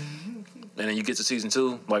 and then you get to season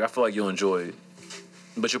 2, like I feel like you'll enjoy it.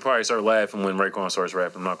 But you'll probably start laughing when Raekwon starts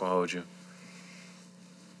rapping. I'm not gonna hold you.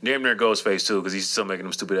 Damn near Ghostface too, because he's still making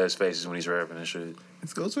them stupid ass faces when he's rapping and shit.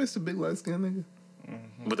 Is Ghostface the big light skinned nigga?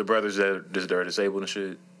 With the brothers that are disabled and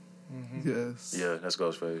shit. Yes. Yeah, that's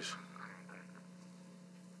Ghostface.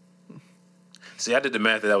 See, I did the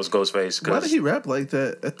math that was Ghostface. Why did Cause he rap like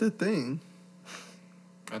that at the thing?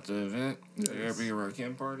 At the event, did there ever be a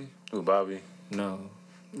Rakim party? Ooh, Bobby. No.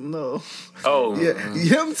 No. Oh, Yeah,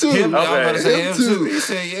 him too. I was about to say Him him too. too. He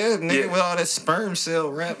said, yeah, nigga, Yeah. with all that sperm cell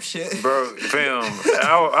rap shit. bro, fam.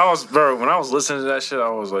 I was, bro. When I was listening to that shit, I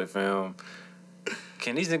was like, fam,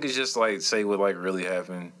 can these niggas just like say what like really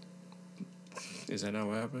happened? Is that not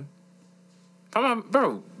what happened?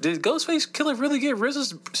 Bro, did Ghostface Killer really get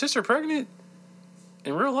RZA's sister pregnant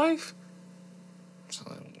in real life? So,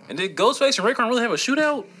 And did Ghostface and Raekwon really have a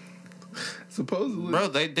shootout? Supposedly. bro,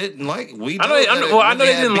 they didn't like. We I know they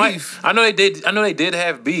had didn't like. beef. I know they did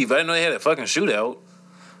have beef. I didn't know they had a fucking shootout.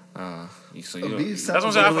 So A you beef That's what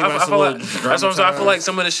I'm sounds saying. Really I wants feel a like little that's what I'm saying. I feel like dramatized.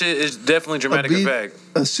 some of the shit is definitely dramatic beef- effect.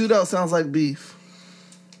 A shootout sounds like beef.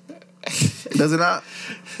 Does it not?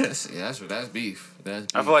 See, that's beef. That's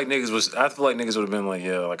beef. I feel like niggas would have been like,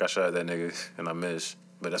 yeah, like I shot that nigga and I missed,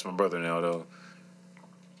 but that's my brother now though.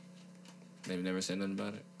 They've never said nothing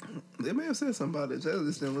about it. They may have said something about it. Jay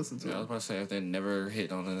just didn't listen to Yeah, I was it. about to say if they never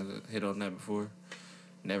hit on that before,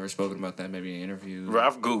 never spoken about that, maybe in an interview. Bro,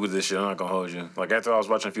 I've googled this shit. I'm not gonna hold you. Like after I was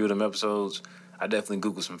watching a few of them episodes, I definitely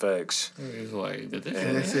googled some facts, It was like, did this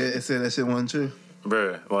And it said that shit wasn't true.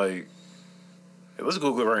 bruh. Like, hey, let's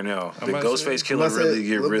Google it right now. I'm Did about to say- Ghostface Killer I'm about to really say,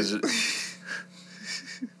 get let me- RZA?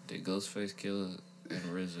 Did Ghostface Killer and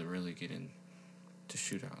RZA really get into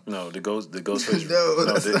shootouts? No, the Ghostface. No,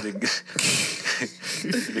 that's the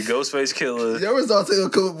Ghostface Killer. Your results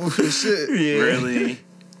ain't gonna come up with shit. Really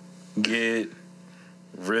get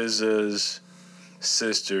RZA's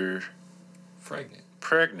sister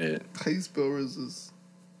pregnant. How you spell RZA's?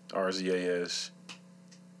 RZAS.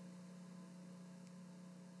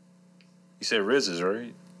 You said RZA's,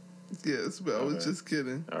 right? Yes, but I was just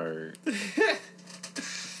kidding. All right.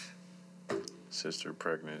 Sister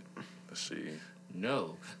pregnant. Let's see.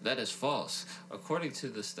 No, that is false. According to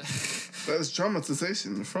the That's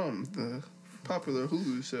dramatization from the popular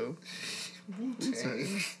Hulu show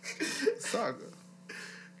Wu-Tang Saga.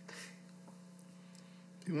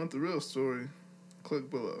 You want the real story? Click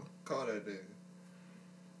below. Call that nigga.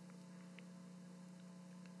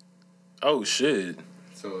 Oh shit!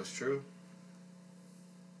 So it's true.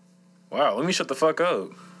 Wow, let me shut the fuck up.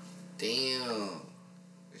 Damn,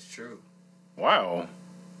 it's true. Wow,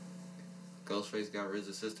 Ghostface got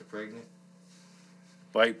RZA's sister pregnant.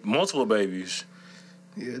 like multiple babies.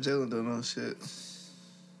 Yeah, Jalen don't know shit.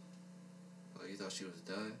 Oh, you thought she was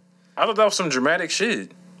done? I thought that was some dramatic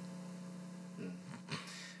shit.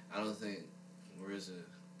 I don't think RZA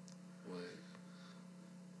would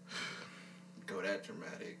go that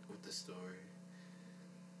dramatic with the story.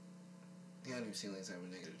 He don't even seem like the type of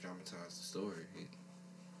nigga to dramatize the story.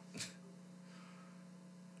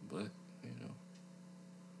 But, you know.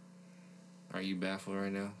 Are you baffled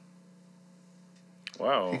right now?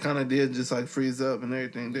 Wow. He kind of did just like freeze up and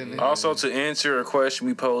everything, didn't he? Also, to answer a question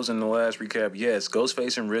we posed in the last recap, yes,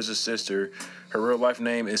 Ghostface and RZA's sister, her real life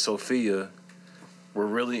name is Sophia, were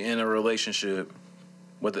really in a relationship.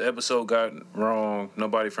 What the episode got wrong,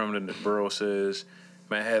 nobody from the borough says.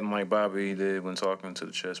 Manhattan like Bobby did when talking to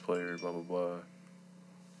the chess player, blah, blah, blah.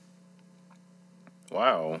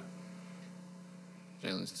 Wow.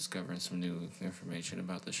 Jalen's discovering some new information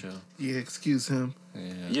about the show. Yeah, excuse him.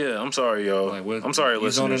 Yeah, I'm sorry, y'all. Like, what, I'm sorry,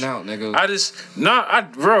 he's listeners. on and out,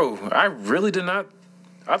 nigga. I really did not.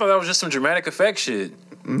 I thought that was just some dramatic effect shit.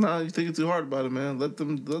 Nah, you thinking too hard about it, man. Let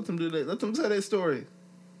them do that. Let them tell their story.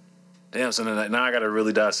 Damn, so now I got to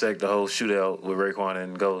really dissect the whole shootout with Raekwon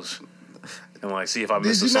and Ghost. And like see if I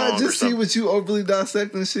missed a Did you song not or just see something. what you overly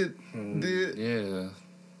dissecting shit did? Yeah.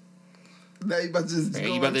 Now you about to just Man,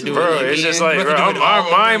 go you about to into do it. Bro, again. it's just You like, about bro, to do it all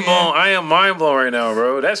I'm mind over blown. again. I am mind blown right now,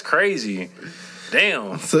 bro. That's crazy.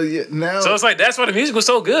 Damn. So yeah, now So it's like that's why the music was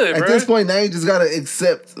so good, at bro. this point, now you just gotta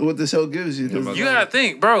accept what the show gives you. 'Cause You gotta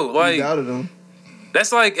think, bro. you Like doubted them.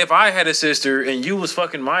 that's like if I had a sister and you was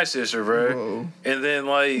fucking my sister, bro. Whoa. And then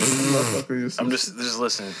like Motherfucker, I'm just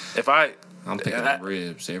listen. If I'm picking I- up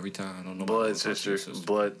ribs every time. I don't know blood about sister, sister.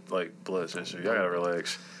 blood sister. Y'all gotta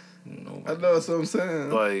relax. No, I know that's what I'm saying.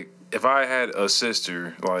 Like if I had a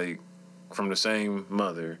sister like from the same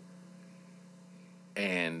mother,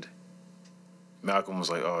 and Malcolm was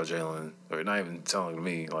like, "Oh, Jalen," or not even telling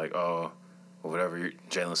me like, "Oh, or whatever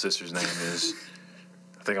Jalen's sister's name is."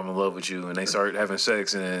 I think I'm in love with you, and they start having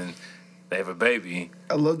sex, and then they have a baby,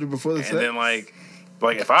 I loved her before the and sex. then like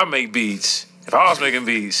if I make beats, if I was making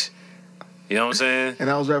beats, you know what I'm saying? And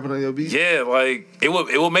I was rapping on your beat. Yeah, like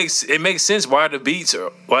it makes sense why the beats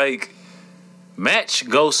are like match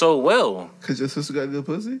go so well. Cause your sister got good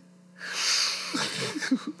pussy.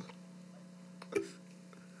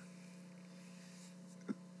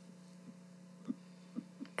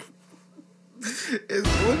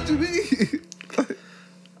 What did you mean?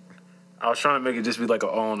 I was trying to make it just be like an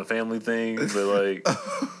all in the family thing, but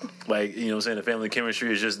like you know what I'm saying, the family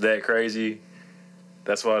chemistry is just that crazy.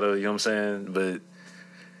 That's why you know what I'm saying, but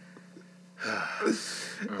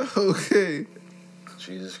Okay.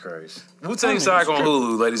 Jesus Christ. Wu-Tang Saga on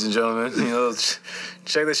Hulu, ladies and gentlemen. You know,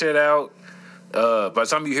 check that shit out. By the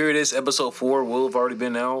time you hear this, episode 4 will have already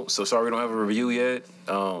been out, so sorry we don't have a review yet.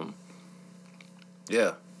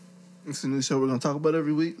 Yeah. It's a new show we're gonna talk about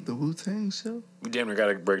every week. The Wu-Tang show. We damn near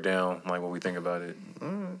gotta break down like what we think about it.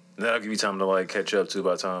 Alright. That'll give you time to like catch up to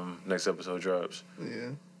by the time next episode drops. Yeah.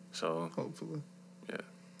 So Hopefully.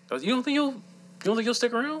 you don't think you'll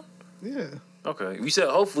stick around? Yeah. Okay. You said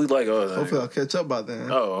hopefully like Hopefully I'll catch up by then.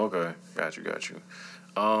 Oh, okay. Got you.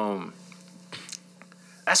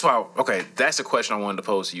 That's why that's a question I wanted to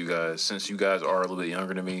pose to you guys, since you guys are a little bit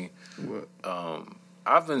younger than me. What?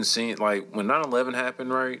 I've been seeing like when 9/11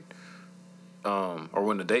 happened, right? Or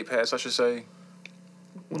when the date passed, I should say.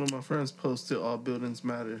 One of my friends posted all buildings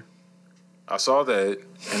matter. I saw that,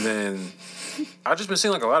 and then I've just been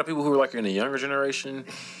seeing like a lot of people who are like in the younger generation,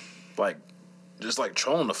 like just like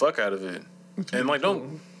trolling the fuck out of it. And like,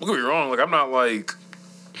 don't get me wrong, like I'm not like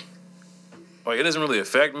it doesn't really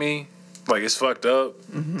affect me. Like it's fucked up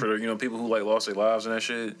for people who like lost their lives and that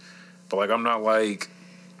shit. But like I'm not like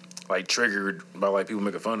triggered by like people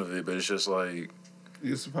making fun of it. But it's just like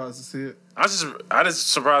You're surprised to see it? I just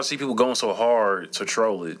surprised to see people going so hard to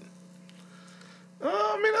troll it.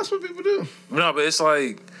 I mean, that's what people do. No, but it's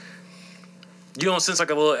like you don't sense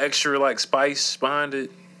like a little extra like spice behind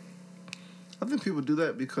it. I think people do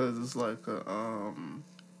that because it's like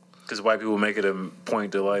Because white people make it a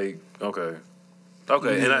point to like, okay.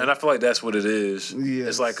 Yeah. And I feel like that's what it is. Yes.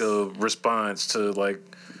 It's like a response to like,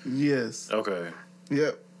 yes. okay.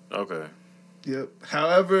 Yep. Okay. Yep.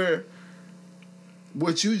 However,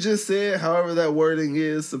 what you just said, however that wording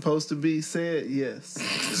is supposed to be said, yes.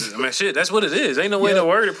 I mean, shit, that's what it is. Ain't no way Yeah. to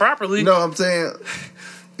word it properly. No, I'm saying,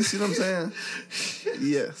 you see what I'm saying?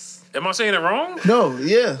 Yes. Am I saying it wrong? No,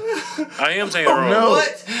 yeah. I am saying it wrong. No.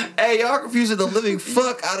 What? Hey, y'all confusing the living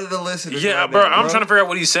fuck out of the listeners. Yeah, right bro. now, I'm trying to figure out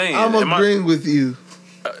what he's saying. I'm agreeing with you.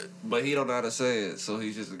 But he don't know how to say it, so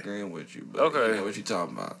he's just agreeing with you. But Okay. You know what you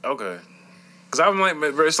talking about? Okay. Because I'm like,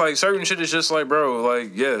 bro, it's like certain shit is just like, bro,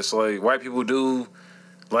 like, yes, like white people do,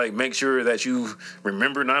 like, make sure that you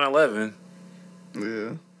remember 9/11.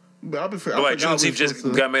 Yeah. But I prefer. But like Juneteenth just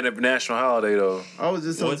got made a national holiday though. I was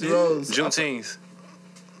just What on did? Rose. Juneteenth.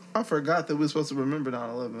 I forgot that we were supposed to remember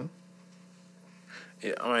 9/11.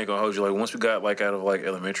 Yeah, I ain't gonna hold you. Like once we got like out of like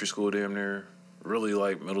elementary school, damn near, really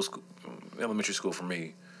like middle school, elementary school for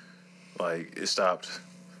me, like it stopped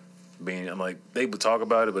being. I'm like they would talk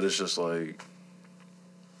about it, but it's just like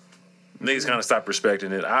niggas kind of stopped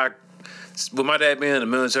respecting it. With my dad being in the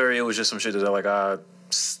military, it was just some shit that it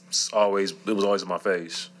was always in my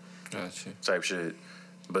face Gotcha. type shit.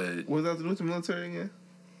 But What does that have to do with the military again?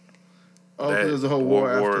 Oh, that- there was a whole war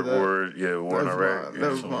after that. war in Never Iraq. mind, Yeah.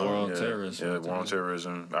 never Some mind. war on Yeah, terrorism. yeah, war on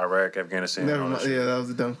terrorism, Iraq, Afghanistan. Never all that mind. shit. Yeah, that was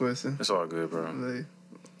a dumb question. It's all good, bro.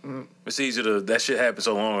 They- It's easy to that shit happened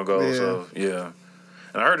so long ago. Yeah. So yeah,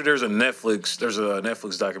 and I heard that there's a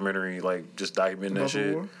Netflix documentary like just documenting that About the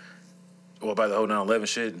shit. war? Well, about the whole 9/11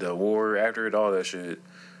 shit, the war after it, all that shit.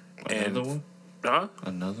 Another one? Huh?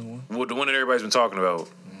 Another one? Well, the one that everybody's been talking about,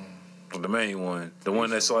 the main one, the one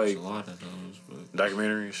that's like a lot of those, but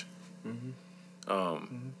documentaries.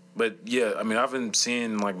 But yeah, I mean, I've been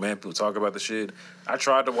seeing like mad people talk about the shit. I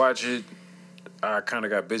tried to watch it. I kind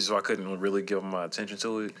of got busy, so I couldn't really give my attention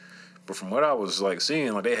to it. But from what I was like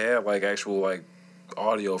seeing, like they had like actual like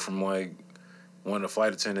audio from like one of the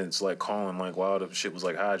flight attendants like calling like while the shit was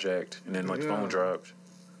like hijacked and then like the phone Yeah. dropped.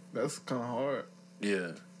 That's kind of hard.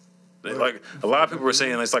 Yeah, like a lot of people were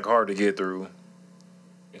saying it's like hard to get through.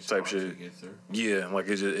 it's Type hard shit. to get through. Yeah, like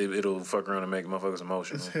it'll fuck around and make motherfuckers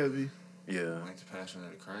emotional. It's heavy. Yeah, Like the Passion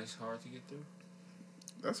of the Christ, hard to get through.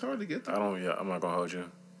 That's hard to get through. I'm not gonna hold you.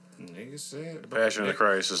 Niggas said. Passion of the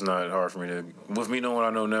Christ is not hard for me to. With me knowing what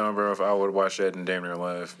I know now, bro, if I would watch that and damn near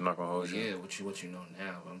laugh, I'm not gonna hold you. Yeah, what you know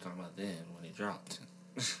now, but I'm talking about then when it dropped.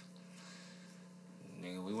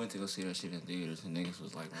 Nigga, we went to go see that shit in theaters and niggas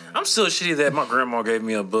was like, man, I'm still shitty that my grandma gave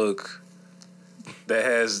me a book that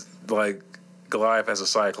has like Goliath as a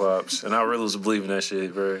Cyclops, and I really was believing that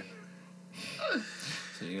shit, bro.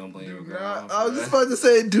 so you gonna blame your Nah, grandma? I was for just that? about to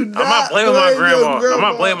say, do not. I'm not blaming my blame your grandma. I'm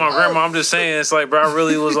not blaming my grandma. I'm just saying it's like, bro, I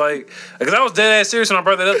really was like, because I was dead ass serious when I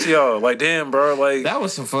brought that up to y'all. Like, damn, bro, like, That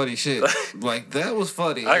was some funny shit. Like that was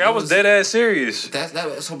funny. like I was dead ass serious. That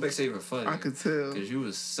was what makes it even funny. I could tell. Because you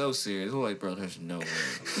was so serious. I'm like, bro, there's no way.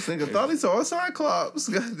 This nigga thought he saw a Cyclops.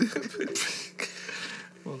 Goddamn.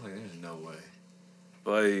 I was like, there's no way.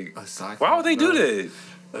 Like, A Cyclops, why would they do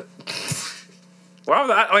bro. that? Why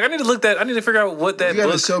would I need to look that? I need to figure out what that You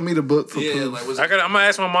gotta book. show me the book for Yeah, proof. like was I'm gonna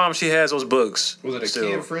ask my mom if she has those books. Still.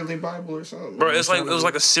 kid-friendly Bible or something? Bro, it was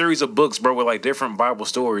like a series of books, bro, with like different Bible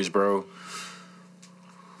stories, bro.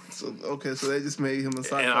 So, okay, so they just made him a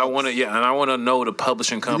Cyclops. And I want to know the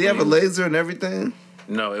publishing Did company. he have a laser and everything?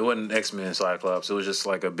 No, it wasn't X-Men Cyclops. It was just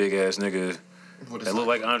like a big ass nigga that looked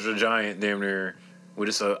like Andre the Giant, damn near, with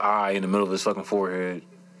just an eye in the middle of his fucking forehead.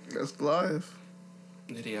 That's Goliath.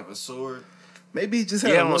 Did he have a sword? Maybe he just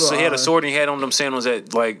He had had, a on, little he had a eye. sword and he had on them sandals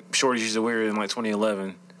that like shorties used to wear in like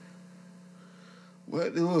 2011.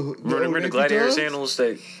 What? Remember the gladiator sandals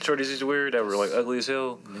that shorties used to wear that were like ugly as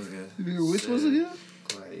hell? Nigga. Which ones again?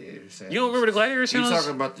 Gladiator sandals. You don't remember the gladiator You sandals?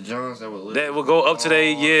 talking about the Johns that would live? That would go up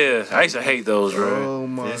today? Yeah, I used to hate those, bro. Oh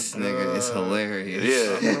my This god. nigga is hilarious.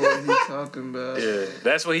 Yeah. I know what he's talking about. Yeah,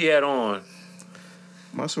 that's what he had on.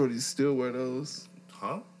 My shorties still wear those.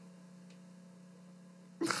 Huh?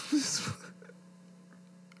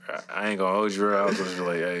 I ain't gonna hold you, bro. I was just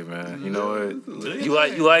like, hey, man, you know what? You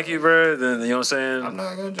like it, bro? Then you know what I'm saying? I'm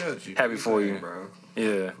not gonna judge you. Happy for you. bro.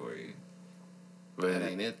 Yeah, For you. but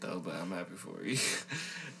That ain't it though, but I'm happy for you.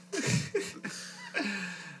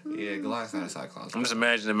 Yeah, Goliath's not a Cyclops. I'm just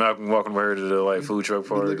imagining Malcolm walking over to the like food truck Be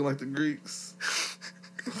party. looking like the Greeks.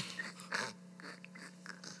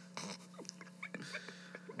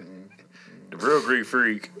 The real Greek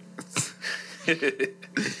freak.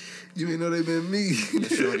 You ain't know they been me.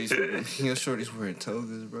 Your shorties wearing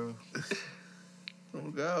togas, bro. Oh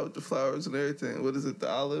God, with the flowers and everything. What is it? The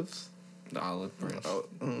olives? The olive branch. Oh,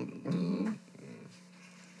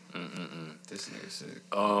 This nigga sick.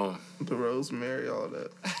 the rosemary, all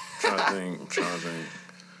that. I'm trying to think.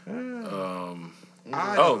 I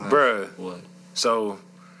Oh, don't have- bruh. What? So,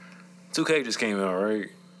 2K just came out, right?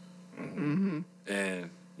 Mm-hmm. And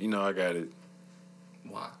you know I got it.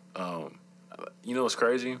 Why? you know what's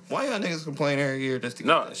crazy? Why y'all niggas complain every year just to get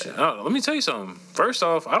No, that shit? no, let me tell you something. First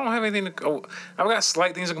off, I don't have anything to. Oh, I've got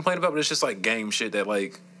slight things to complain about, but it's just like game shit that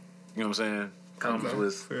like, you know what I'm saying, comes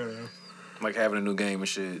with Fair enough. like having a new game and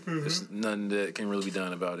shit. There's nothing that can really be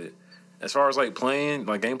done about it. As far as like playing,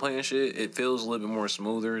 like gameplay and shit, it feels a little bit more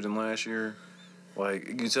smoother than last year. Like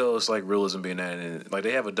you can tell it's like realism being added in it. Like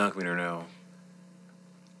they have a dunk meter now.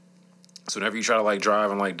 So whenever you try to like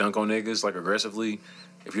drive and like dunk on niggas like aggressively,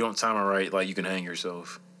 if you don't time it right, like you can hang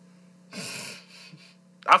yourself.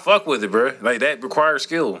 I fuck with it, bro. Like that requires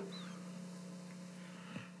skill.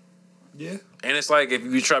 Yeah. And it's like if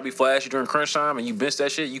you try to be flashy during crunch time and you missed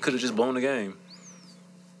that shit, you could have just blown the game.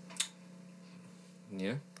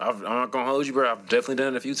 Yeah. I'm not gonna hold you, bro. I've definitely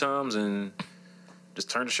done it a few times and just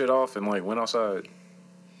turned the shit off and like went outside.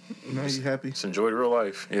 Now you happy? Just enjoyed real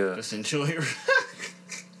life. Yeah, Just enjoy it.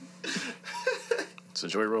 just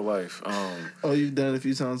enjoy real life. Oh, you've done it a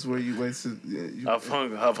few times where you wasted. I've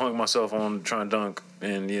hung myself on trying to dunk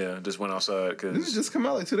and yeah, just went outside Didn't it because just come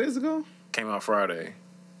out like 2 days ago? came out Friday,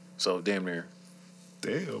 so damn near.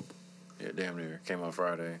 Damn. Yeah, damn near came out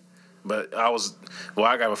Friday. But I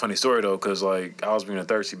got a funny story though, cause like I was being a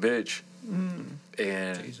thirsty bitch,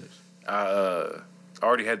 and Jesus. I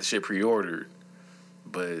already had the shit pre-ordered,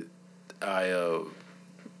 but I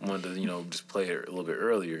wanted to just play it a little bit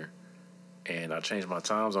earlier, and I changed my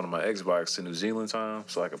times on my Xbox to New Zealand time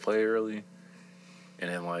so I could play early. And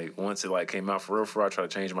then like once it like came out for real, I tried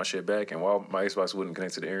to change my shit back, and while my Xbox wouldn't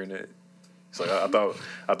connect to the internet, so I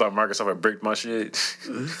thought Microsoft had bricked my shit.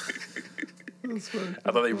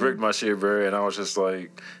 I thought they bricked my shit, bro, and I was just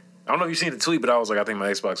like, I don't know if you seen the tweet, but I was like, I think my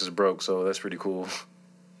Xbox is broke, so that's pretty cool.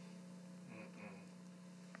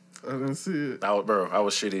 I didn't see it. I was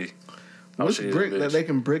shitty. What's shitty as a brick? bitch. That they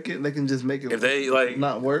can brick it. They can just make it. If they like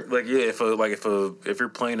not work. like yeah, if you're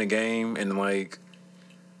playing a game and like,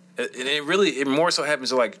 it more so happens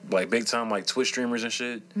to like big time like Twitch streamers and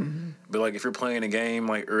shit. But like if you're playing a game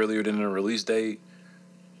like earlier than the release date,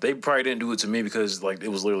 they probably didn't do it to me because like it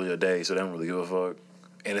was literally a day, so they don't really give a fuck,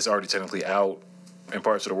 and it's already technically out in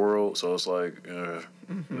parts of the world, so it's like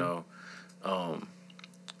no.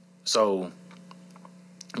 So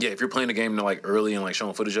yeah, if you're playing the game like early and like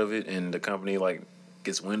showing footage of it, and the company like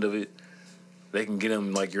gets wind of it, they can get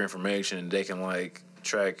them like your information, and they can like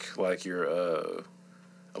track like your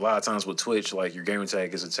a lot of times with Twitch, like your gamer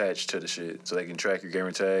tag is attached to the shit, so they can track your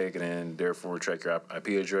gamer tag and then therefore track your IP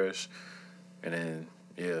address, and then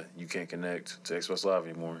yeah, you can't connect to Xbox Live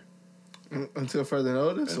anymore Until further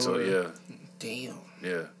notice? until or? Damn.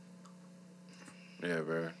 yeah,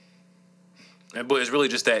 bro. But it's really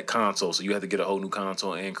just that console, so you have to get a whole new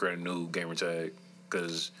console and create a new gamer tag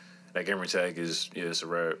because that gamer tag it's a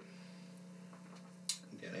wrap.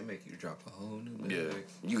 Yeah, they make you drop a whole new Yeah, bag.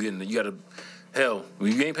 you gotta. Hell,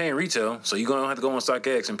 you ain't paying retail, so you're gonna have to go on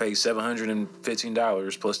StockX and pay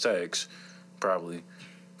 $715 plus tax, probably,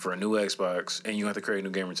 for a new Xbox, and you have to create a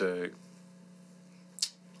new gamer tag.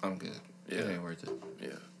 I'm good. Yeah. It ain't worth it. Yeah.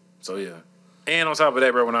 So yeah. And on top of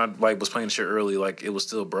that, bro, when I like was playing the shit early, like it was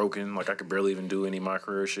still broken. Like I could barely even do any of my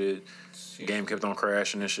career shit. The game kept on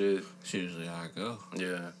crashing and shit. It's usually how I go. Yeah.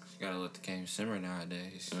 You gotta let the game simmer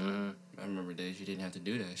nowadays. Mm-hmm. I remember days you didn't have to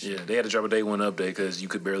do that shit. Yeah. They had to drop a day one update because you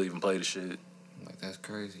could barely even play the shit. Like, that's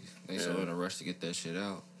crazy. They Yeah. so in a rush to get that shit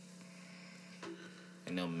out.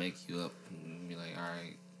 And they'll make you up and be like, all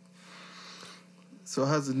right. So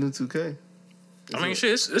how's the new 2K? I mean,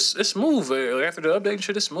 shit, it's smooth. Like, after the update,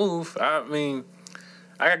 shit is smooth. I mean,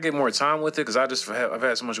 I gotta get more time with it because I've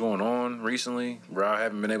had so much going on recently where I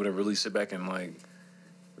haven't been able to really sit back and like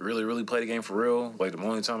really play the game for real. Like the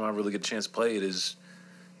only time I really get a chance to play it is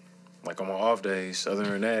like on my off days. Other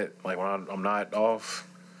than that, like when I'm not off,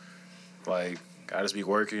 like I just be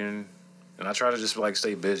working and I try to just like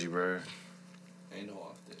stay busy, bro. Ain't no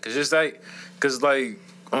off day. Cause like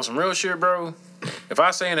on some real shit, bro. If I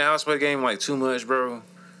stay in the house play game like too much, bro,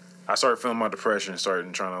 I start feeling my depression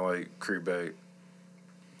starting trying to like creep back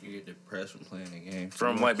You get depressed from playing the game.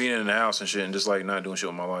 from like being in the house and shit and just like not doing shit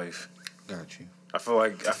with my life. Got you. I feel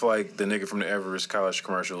like the nigga from the Everest College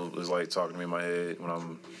commercial is like talking to me in my head when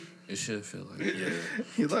I'm It should feel like it. yeah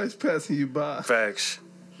He likes passing you by. facts.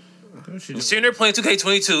 What you I'm sitting there playing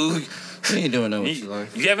 2K22. You ain't doing that with your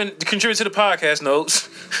life. You haven't contributed to the podcast notes.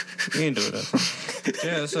 You ain't doing that.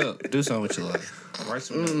 Yeah, so do something with your life. Write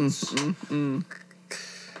some notes.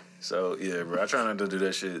 So yeah, bro, I try not to do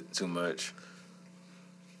that shit too much.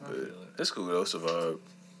 But it's cool though, survive.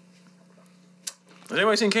 Has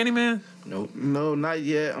anybody seen Candyman? Nope. No, not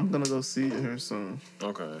yet. I'm gonna go see it here soon.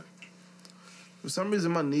 Okay. For some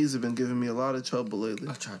reason, my knees have been giving me a lot of trouble lately.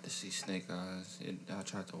 I tried to see Snake Eyes. I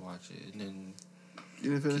tried to watch it, and then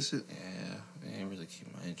You didn't finish it? Yeah, it didn't really keep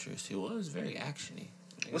my interest. It was very actiony.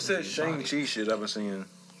 What's that Shang-Chi shit I've been seeing?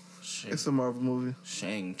 It's a Marvel movie.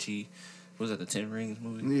 Shang-Chi. Was that the Ten Rings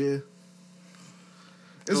movie? Yeah.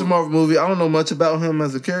 It's a Marvel movie. I don't know much about him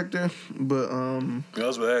as a character, but I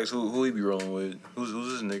was about to ask who he be rolling with.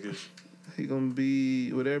 Who's his niggas? he gonna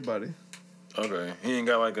be with everybody. Okay, he ain't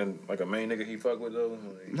got like a main nigga he fuck with though.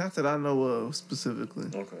 Like, Not that I know of specifically.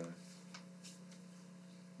 okay.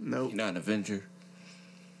 Nope. He's not an Avenger.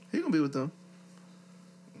 He gonna be with them.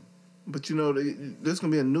 But you know, there's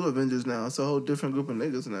gonna be a new Avengers now. It's a whole different group of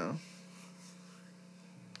niggas now.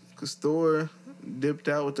 Cause Thor dipped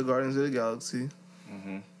out with the Guardians of the Galaxy.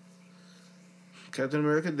 Mm-hmm. Captain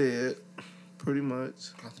America dead, pretty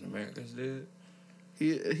much. Captain America's dead.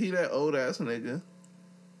 He that old ass nigga.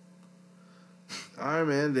 Iron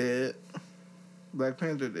Man dead. Black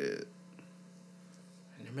Panther dead.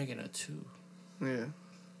 And they're making a 2. Yeah,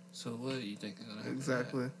 So what do you think is gonna happen?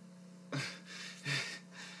 exactly. You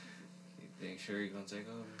think Shuri gonna take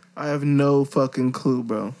over? I have no fucking clue,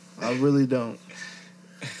 bro. I really don't.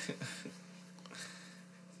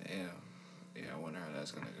 Damn. Yeah, I wonder how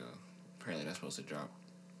that's gonna go. Apparently that's supposed to drop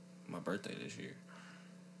my birthday this year.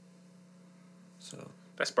 So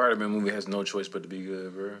That Spider-Man movie has no choice but to be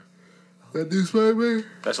good, bro. That new Spider-Man?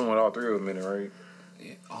 That's the one with all three of them in it, right?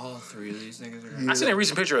 yeah, all 3 of these niggas are. Yeah. I seen a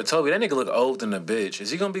recent picture of Toby. That nigga look old than a bitch. Is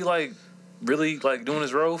he gonna be like really like doing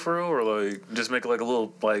his role for real, or like just make like a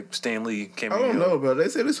little like Stan Lee cameo? I don't know, bro. They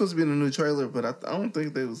said it's supposed to be in the new trailer, but I don't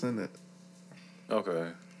think they was in it. Okay.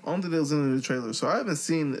 I don't think they was in the new trailer, so I haven't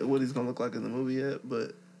seen what he's gonna look like in the movie yet.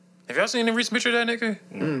 But Have y'all seen the recent picture of that nigga?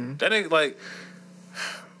 That nigga like,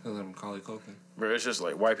 He'll let Macaulay Culkin. bro. It's just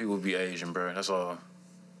like white people be Asian, bro. That's all.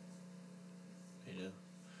 He do.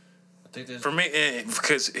 I think there's. For me,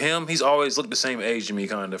 because he's always looked the same age to me,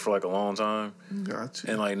 kind of, for like a long time. got you.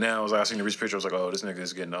 And like now, as I seen the recent picture, I was like, oh, this nigga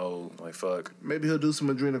is getting old. Like, fuck. Maybe he'll do some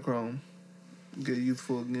adrenochrome, get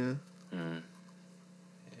youthful again. I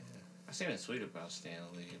seen a tweet about Stan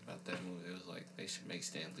Lee about that movie. It was like they should make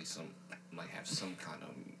Stan Lee have some kind of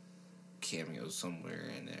cameo somewhere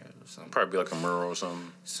in there or something. Probably be like a mural or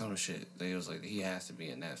something. Some shit. They was like he has to be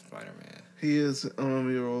in that Spider-Man. He is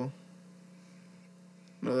your role.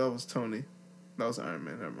 No, that was Tony. That was Iron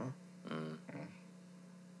Man. Never mind.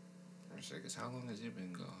 For a second, how long has it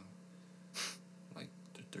been gone? Like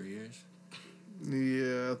 3 years.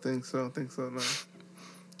 Yeah, I think so. Now,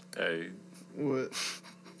 Hey, what?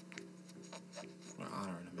 We're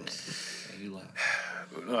honoring him, man. Hey, you laugh.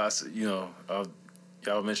 no, I said,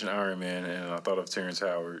 y'all mentioned Iron Man, and I thought of Terrence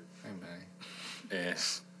Howard. Hey, man. And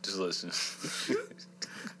just listen.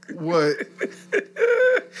 What?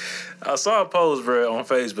 I saw a post, bro, on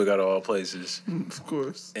Facebook out of all places, Of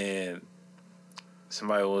course. and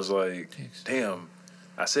somebody was like, "Damn,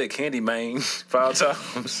 I said Candy Mane 5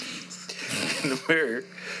 times in the mirror."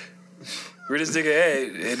 Where this nigga at?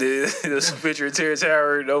 And then there's a picture of Terrence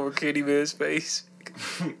Howard over Candy Man's face.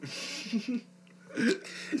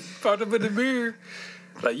 Popped up in the mirror.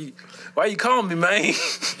 Like, why you calling me, man?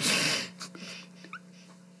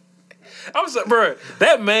 I was like, bro,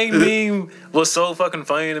 that main meme was so fucking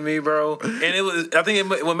funny to me, bro. And it was, I think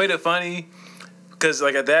what made it funny, because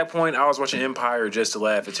like at that point, I was watching Empire just to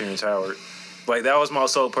laugh at Terrence Howard. Like, that was my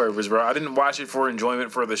sole purpose, bro. I didn't watch it for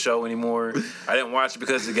enjoyment for the show anymore. I didn't watch it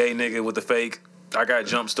because the gay nigga with the fake I Got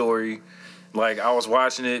Jump story. Like, I was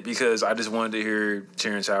watching it because I just wanted to hear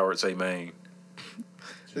Terrence Howard say Maine.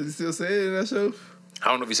 Does he still say it in that show? I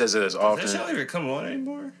don't know if he says it as often. Does that show even come on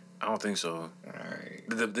anymore? I don't think so. Alright.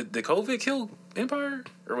 Did COVID kill Empire?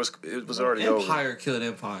 Or was it already over? Empire killed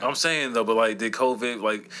Empire. I'm saying, though, but, like, did COVID,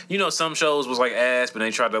 like, some shows was, like, ass, but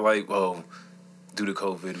they tried to, like, oh, due to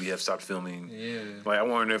COVID, we have stopped filming. Yeah. Like, I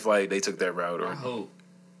wonder if, like, they took that route. Or I hope.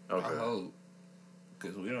 Okay. I hope.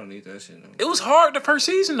 Because we don't need that shit no more. It was hard the first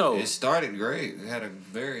season, though. It started great. It had a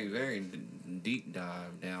very, very deep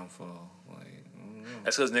dive downfall. Like, I don't know.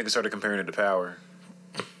 That's because niggas started comparing it to Power.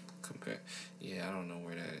 Yeah, I don't know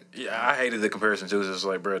where that. Yeah, I hated the comparison, too. It's just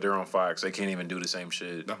like, bro, they're on Fox. They can't even do the same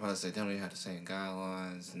shit. I'm about to say, they don't even have the same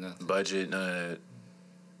guidelines, nothing. Budget, none of that.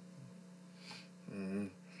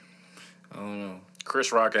 I don't know.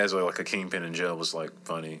 Chris Rock as like a kingpin in jail was, like,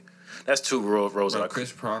 funny. That's two roles Bro, that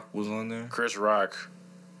Chris Rock was on there. Chris Rock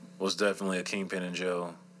was definitely a kingpin in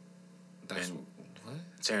jail. That's And- what?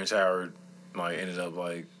 Terrence Howard, like, ended up,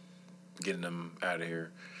 like, getting them out of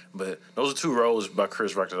here. But those are two roles by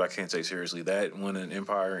Chris Rock that I can't take seriously. That one in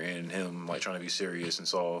Empire and him, like, trying to be serious and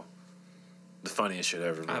saw the funniest shit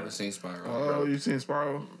ever, I bro. haven't seen Spiral. Oh, you seen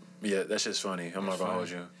Spiral? Yeah, that shit's funny. I'm not gonna hold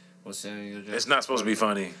you. What's Samuel Jackson? It's not supposed to be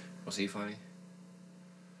funny. Was he funny?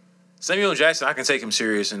 Samuel Jackson, I can take him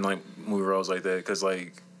serious in like movie roles like that because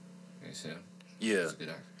like, Yes, yeah. yeah. He's a good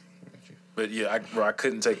actor. I got you. But yeah, I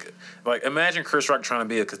couldn't take like imagine Chris Rock trying to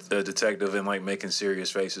be a detective and like making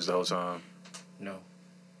serious faces the whole time. No,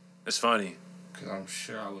 It's funny. because I'm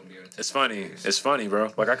sure I wouldn't be able to. It's funny. It's funny,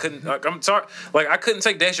 bro. Like I couldn't. Like I'm sorry. Like I couldn't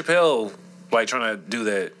take Dave Chappelle like trying to do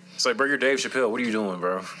that. It's like, bro, you're Dave Chappelle. What are you doing,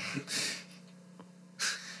 bro?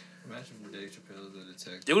 Imagine if Dave Chappelle is a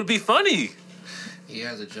detective. It would be funny. He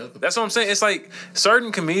has a joke. That's what I'm saying. It's like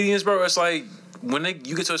certain comedians, bro. It's like when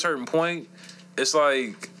you get to a certain point, it's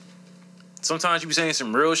like sometimes you be saying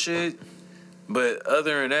some real shit, but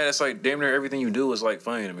other than that, it's like damn near everything you do is like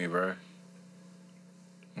funny to me, bro.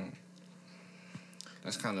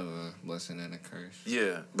 That's kind of a blessing and a curse.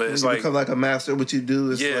 Yeah, but When it's you like become like a master, what you do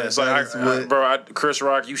is yeah, it's that like is what- bro, Chris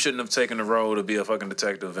Rock, you shouldn't have taken the role to be a fucking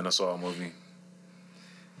detective in a Saw movie,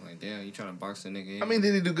 Like, damn, you trying to box the nigga in? I mean,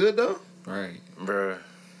 did he do good though? right? bro.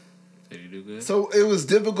 Did he do good? So it was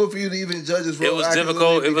difficult for you to even judge his role. It was accurately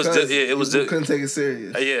difficult. It was because it was you couldn't take it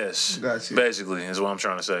serious. Yes, Got you. basically is what I'm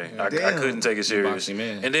trying to say. I Damn. couldn't take it serious. box him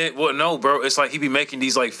in. And then, well, no, bro, it's like he be making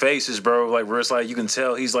these like faces, bro, like where it's like you can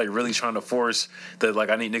tell he's like really trying to force that like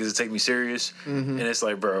I need niggas to take me serious, and it's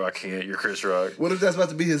like, bro, I can't. You're Chris Rock. What if that's about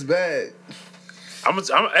to be his bag?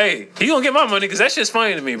 Hey, he gonna get my money because that shit's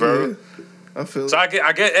funny to me, bro. Yeah. I feel So I get,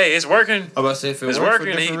 hey, it's working. I'm about to say if it It's worked for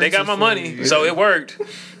working. different They got my reasons money, for you, so it worked.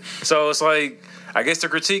 So it's like I guess the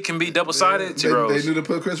critique can be double sided. they knew to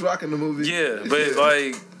put Chris Rock in the movie. Yeah, but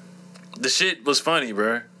like the shit was funny,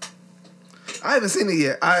 bro. I haven't seen it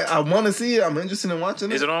yet. I want to see it. I'm interested in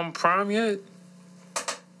watching it. Is it on Prime yet?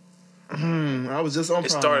 I was just on It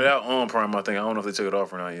Prime. started out on Prime, I think. I don't know if they took it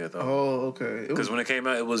off or not yet, though. Oh, okay. It was- Because when it came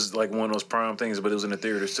out, it was like one of those Prime things, but it was in the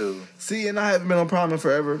theaters too. See, and I haven't been on Prime in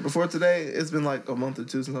forever. Before today, it's been like a month or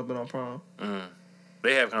two since I've been on Prime.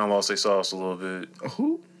 They have kind of lost their sauce a little bit.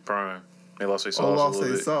 Who? Prime. They lost their sauce Oh, a lost little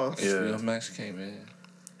their bit. sauce. Yeah. HBO Max came in.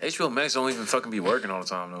 HBO Max don't even fucking be working all the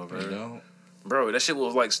time, though, They bro. don't. Bro, that shit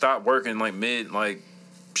will like stop working like mid like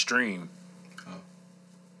stream.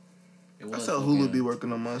 It I was saw fucking- Hulu be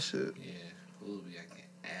working on my shit. Yeah, Hulu be acting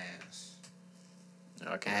ass.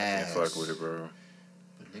 I can't fuck with it, bro.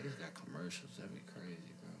 But niggas got commercials. That'd be crazy,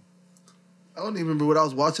 bro. I don't even remember what I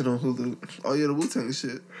was watching on Hulu. Oh yeah, the Wu-Tang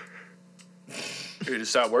shit. It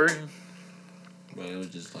just stopped working. But it was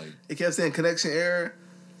just like, It kept saying connection error,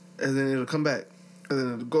 and then it'll come back, and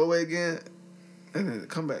then it'll go away again, and then it'll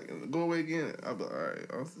come back and it'll go away again. I'll be like, all right.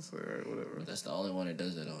 I was just like, all right, whatever. but that's the only one that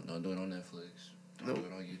does that on. Don't do it on Netflix. Don't do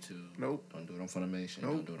it on YouTube. Nope. Don't do it on Funimation.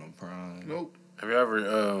 Nope. Don't do it on Prime. Nope. Have you ever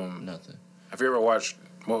Nothing. watched?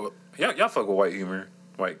 Well, y'all fuck with white humor,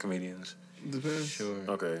 white comedians. Depends. Sure.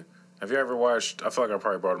 Okay. Have you ever watched? I feel like I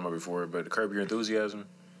probably brought them up before, but Curb Your Enthusiasm.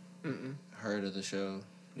 Heard of the show.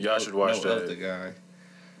 Y'all should watch know that. of the guy.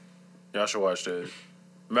 Y'all should watch that.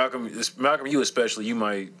 Malcolm, you especially, you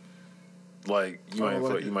might like. You I might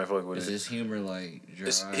like fuck, it. you might fuck with Is it. this humor like dry?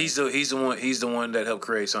 He's the one that helped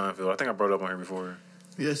create Seinfeld. I think I brought it up on here before.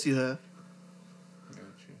 Yes, you have. Got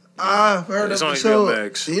you. I've heard It's of on the show. HBO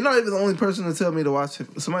Max. You're not even the only person to tell me to watch it.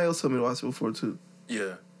 Somebody else told me to watch it before too.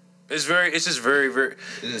 Yeah, it's just very.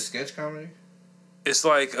 Is it sketch comedy?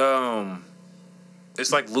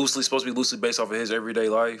 It's like loosely supposed to be loosely based off of his everyday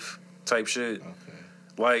life type shit. Okay.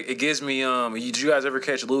 Like it gives me Did you guys ever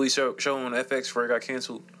catch Louis show on FX before it got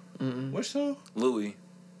canceled? What show? Louis.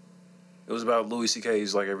 It was about Louis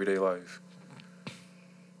C.K.'s like everyday life.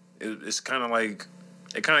 It's kind of like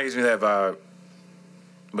it kind of gives me that vibe,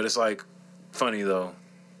 but it's like funny though.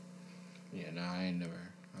 Yeah, no, I ain't never.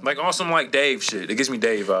 Like on some like Dave shit. It gives me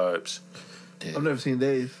Dave vibes. I've never seen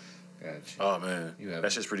Dave. Got you. Oh man, You haven't.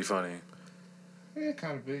 that shit's pretty funny. Yeah,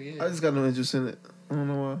 kind of big. Yeah. I just got no interest in it. I don't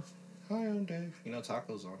know why. Hi, I'm Dave. You know,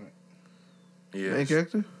 Taco's on it. Yeah, Main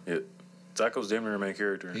character? yeah. Taco's damn near a main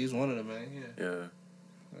character. He's one of them, man. Yeah. Yeah.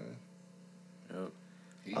 Yep.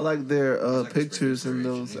 He- I like their like a pictures spread in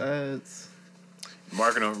those inspiration, ads.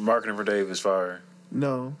 Marketing for Dave is fire.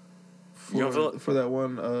 No. You don't feel it? For that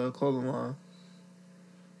one clothing line.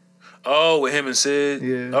 Oh, with him and Sid.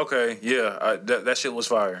 Yeah. Okay. Yeah. That shit was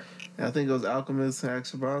fire. And I think it was Alchemist and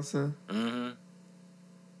Action Bronson.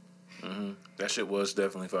 That shit was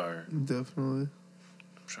definitely fire. Definitely.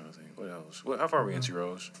 I'm trying to think. What else? How far are we into,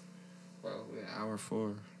 Rose? Bro, we're at hour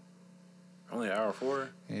 4. Only an hour 4?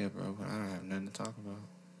 Yeah, bro, but I don't have nothing to talk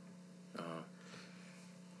about.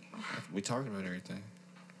 We talked about everything.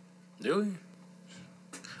 Do we?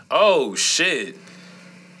 Oh, shit.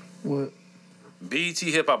 What? BET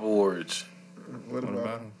Hip Hop Awards. What What about?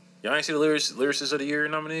 about him? Y'all ain't see the lyricist of the year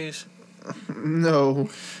nominees? No.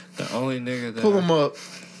 The only nigga that Pull him up.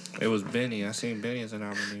 it was Benny. I seen Benny as a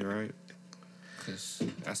nominee, right? Because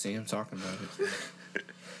I see him talking about it.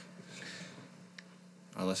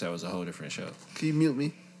 Unless that was a whole different show. Can you mute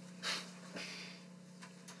me?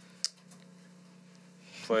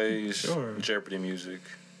 Plays Sure. Jeopardy music.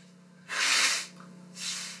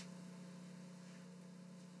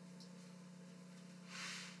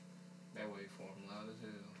 That waveform loud as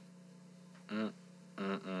hell.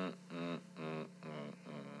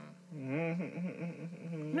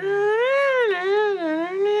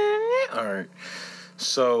 All right.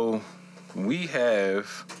 So we have.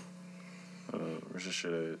 Where's this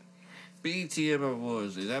shit at? BET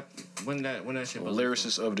Awards. Is that when that shit was?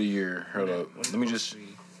 Lyricist of the year. Hold up. When Let me it just. supposed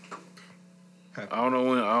to be I happening? don't know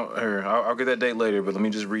when. I'll get that date later, but let me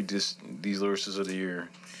just read these lyricists of the year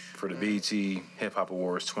for the BET Hip Hop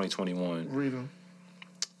Awards 2021. Read them.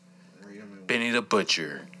 Read 'em and- Benny the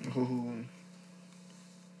Butcher, Ooh.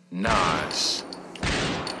 Nas,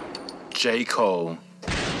 J. Cole,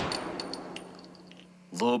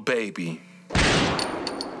 Lil Baby,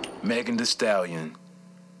 Megan Thee Stallion,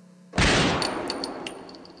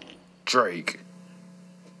 Drake,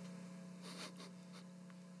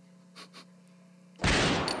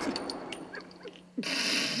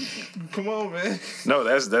 Come on, man. no,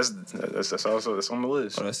 that's also that's on the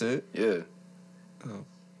list. Oh, that's it? Yeah. Oh.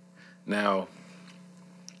 Now,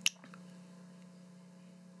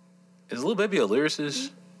 is Lil Baby a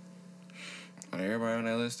lyricist? Out of everybody on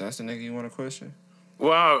that list, that's the nigga you want to question?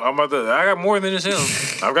 Well, I'm about to. I got more than just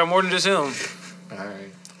him. I've got more than just him. All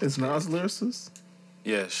right. Is Nas lyricist?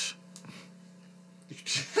 Yes.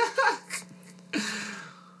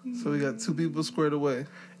 So we got two people squared away.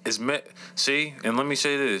 See, and let me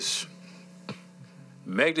say this.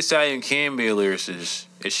 Meg Thee Stallion can be a lyricist.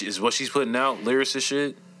 Is what she's putting out lyricist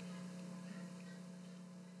shit?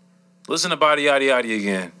 Listen to Body Yaddy Yaddy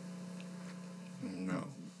again. No.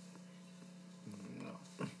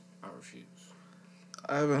 I refuse.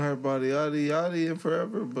 I haven't heard Body Yaddy Yaddy in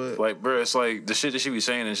forever, but Like, bro, it's like the shit that she be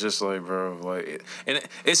saying is just like, bro, like, and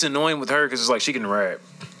it's annoying with her because it's like she can rap.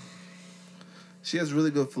 she has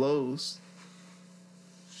really good flows.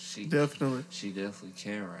 She Definitely. She definitely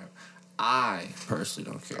can rap. I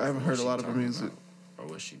personally don't care. I haven't for heard what a she lot of her talking music. about or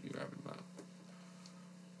what she be rapping about.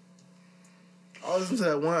 I listened to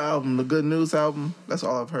that one album, the Good News album. That's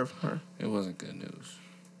all I've heard from her. It wasn't good news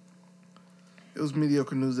It was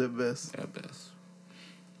mediocre news at best. at best.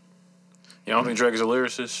 You don't think Drake is a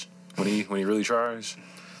lyricist when he really tries?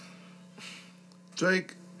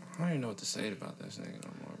 Drake I don't even know what to say about this nigga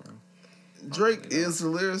no more, bro. Drake really is a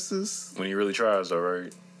lyricist. When he really tries, though,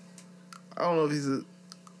 right? I don't know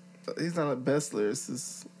if he's not a best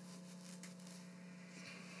lyricist.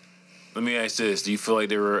 Let me ask this: do you feel like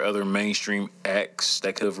there were other mainstream acts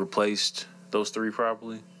that could have replaced those three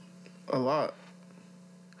properly? A lot.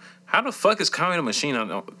 How the fuck is Conway the Machine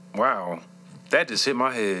on? Wow, that just hit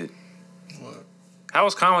my head. What? How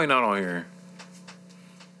is Conway not on here?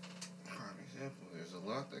 Prime example. There's a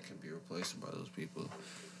lot that can be replaced by those people.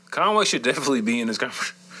 Conway should definitely be in this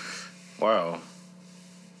conversation. Wow.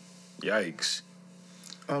 Yikes.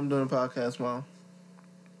 I'm doing a podcast, Mom.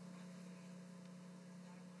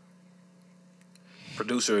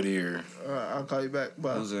 Producer of the year. I'll call you back.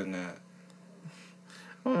 Bye. Who's in that?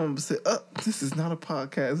 I'm gonna say, this is not a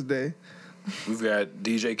podcast day. We've got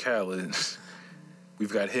DJ Khaled.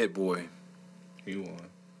 We've got Hit Boy. He won.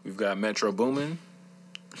 We've got Metro Boomin.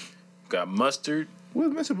 We've got Mustard. What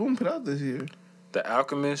did Metro Boom put out this year? The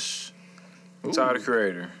Alchemist. Tyler, the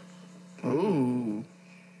Creator. Ooh.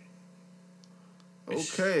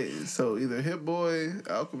 Okay, so either Hit Boy,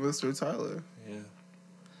 Alchemist, or Tyler. Yeah.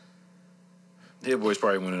 Hit Boy's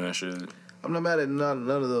probably winning that shit. I'm not mad at none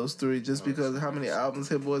of those three, just because of how many albums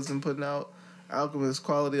Hit Boy's been putting out. Alchemist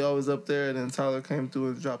quality always up there, and then Tyler came through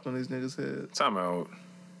and dropped on these niggas' heads. Time out.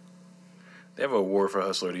 They have an award for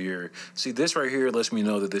Hustler of the Year. See, this right here lets me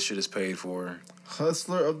know that this shit is paid for.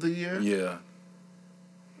 Hustler of the Year? Yeah.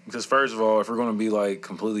 Because first of all, if we're going to be like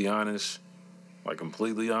completely honest,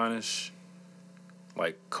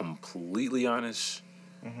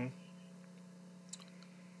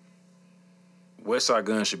 Westside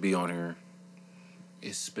Gunn should be on here.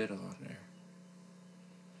 It's spit on there.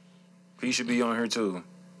 He should be on here too.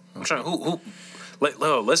 I'm trying.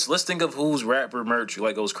 Let's think of whose rapper merch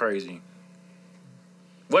like goes crazy.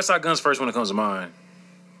 Westside Gunn's first one that comes to mind.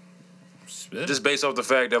 Spit. Just based off the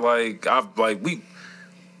fact that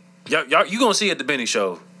y'all you gonna see at the Benny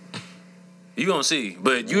show. You gonna see,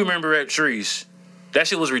 but you remember at Trees, that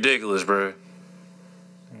shit was ridiculous, bro.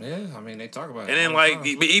 Yeah, I mean, they talk about it. And then all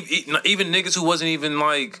the like time. even niggas who wasn't even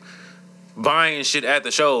like buying shit at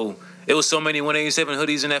the show, it was so many 187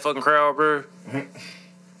 hoodies in that fucking crowd, bro.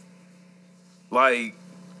 Like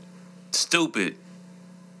stupid.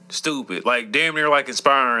 Like damn near like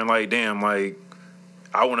inspiring. Like damn, like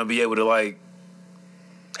I want to be able to like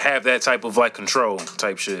have that type of like control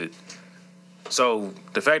type shit. So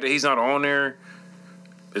the fact that he's not on there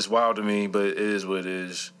is wild to me, but it is what it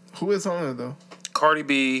is. Who is on it though? Cardi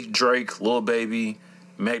B, Drake, Lil Baby,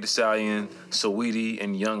 Meg Thee Stallion, Saweetie,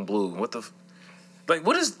 and Young Blue. What the,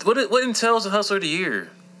 what entails a Hustler of the Year?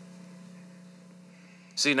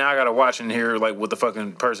 See, now I gotta watch and hear like what the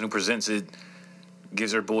fucking person who presents it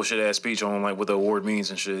gives her bullshit ass speech on like what the award means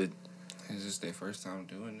and shit. Is this their first time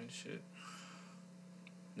doing this shit?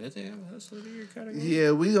 Did they have a Hustler of the Year category?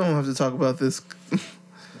 Yeah, we don't have to talk about this.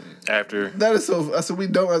 After That is so. I said we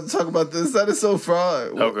don't have to talk about this. That is so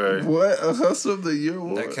fraud. Okay. What a Hustler of the Year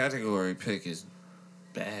award? That category pick is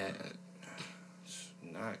bad. It's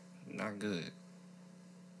not good.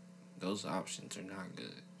 Those options are not good.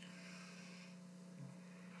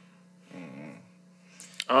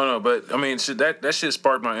 I don't know, but I mean, shit, that shit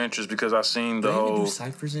sparked my interest because I seen the Do they even whole. do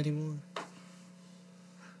ciphers anymore?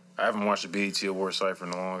 I haven't watched the BET Award cipher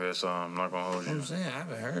in the longest, so I'm not gonna hold I'm you. saying I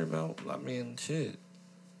haven't heard about. I mean, shit.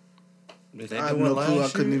 Did they I have do no one clue. I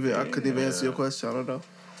last couldn't year? even. I couldn't even answer your Yeah. question. I don't know.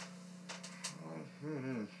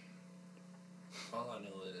 All I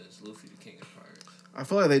know is Luffy the King of Pirates. I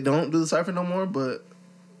feel like they don't do the cipher no more, but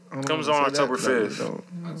I don't Comes wanna on say that October 'cause I really 5th. don't.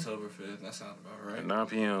 October 5th. That sounds about right. At 9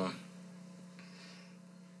 p.m.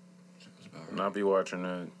 Sounds about right. Not be watching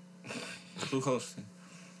that. Who hosting?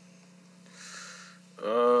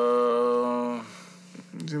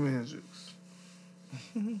 Jimi Hendrix.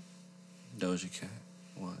 Doja Cat.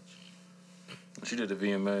 Watch. She did the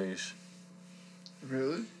VMAs.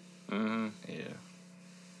 Really? Mm-hmm. Yeah.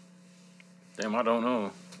 Damn, I don't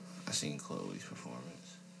know. I seen Chloe's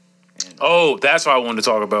performance. And Oh, that's what I wanted to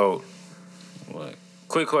talk about. what?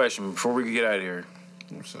 Quick question before we get out of here.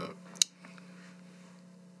 What's up?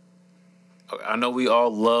 I know we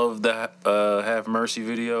all love the Have Mercy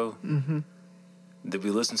video. Mm-hmm. Did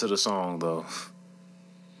we listen to the song though?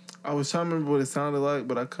 I was trying to remember what it sounded like,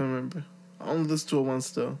 but I couldn't remember. I only listened to it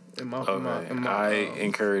once though. Okay. I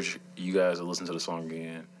encourage you guys to listen to the song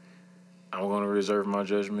again. I'm going to reserve my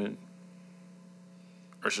judgment.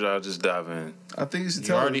 Or should I just dive in? I think you should You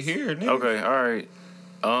tell already us. here, nigga. Okay, all right.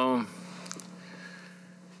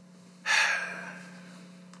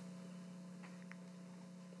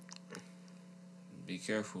 Be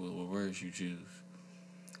careful with what words you choose.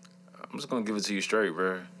 I'm just going to give it to you straight,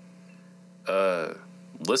 bro.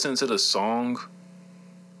 Listen to the song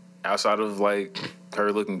outside of like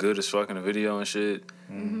her looking good as fuck in the video and shit.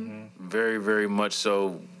 Mm-hmm. Very, very much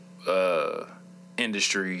so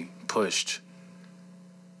industry pushed.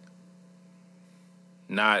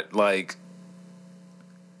 Not like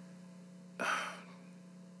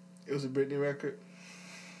It was a Britney record.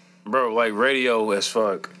 bro, like radio as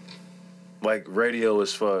fuck. Like radio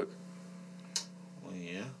as fuck. Well,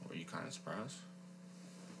 yeah. Were you kind of surprised?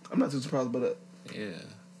 I'm not too surprised by that. Yeah.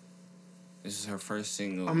 This is her first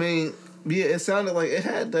single. I mean, yeah, it sounded like it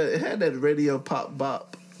had that radio pop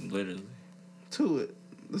bop Literally. to it.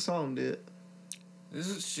 The song did. This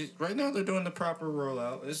is right now. They're doing the proper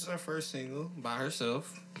rollout. This is her first single by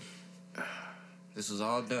herself. This was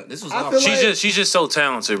all done. This was I all. feel She's just so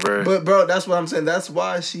talented, bro. But bro, that's what I'm saying. That's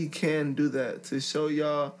why she can do that, to show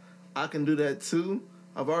y'all I can do that too.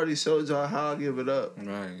 I've already showed y'all how I give it up.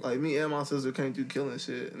 Right. Like me and my sister came through killing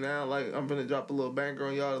shit. Now like I'm gonna drop a little banger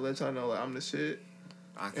on y'all to let y'all know like I'm the shit.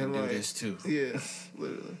 I can and do like- this too. Yeah,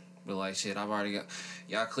 literally. But like shit, I've already got.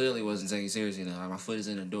 Y'all clearly wasn't taking it seriously enough. My foot is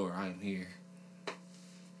in the door. I am here.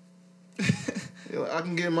 Yeah, like, I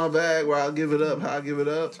can get in my bag where I'll give it up how I give it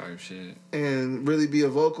up Type shit. and really be a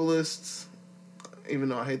vocalist, even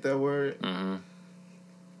though I hate that word. Mm-hmm.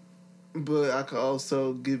 But I could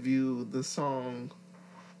also give you the song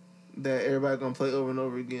that everybody gonna play over and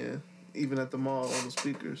over again, even at the mall on the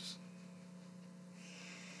speakers.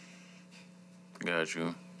 Got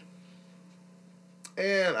you.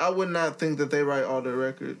 And I would not think that they write all their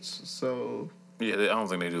records, so Yeah, I don't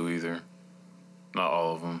think they do either. Not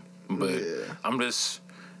all of them, but yeah.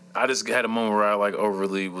 I just had a moment where I like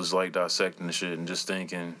overly was like dissecting the shit and just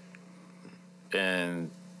thinking, and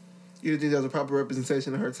You think that was a proper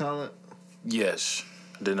representation of her talent? yes,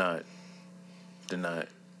 did not.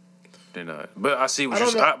 But I see what I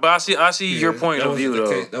you're. don't know. But I see your point of view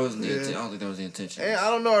though. That wasn't the Yeah. intent. I don't think that was the intention. And I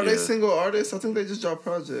don't know, are they Yeah. single artists? I think they just drop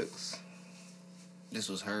projects. This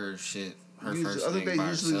was her shit. Her Usually- first I think thing they by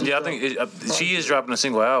usually herself. Yeah, I think she is dropping a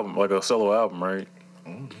single album, like a solo album, right?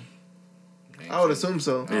 They ain't I would saying- assume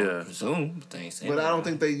so. I would Yeah. presume, but they ain't saying But I that. don't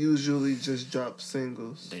think they usually just drop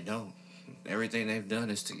singles. They don't. Everything they've done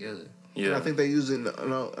is together. And Yeah. I think they usually,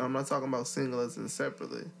 no, I'm not talking about single as in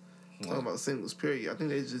separately. Talking about singles, period. I think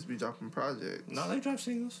they just be dropping projects. No, they drop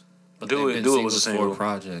singles. But Do they've It- been Do It was a singles single. for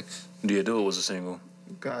projects. Yeah, Do It was a single.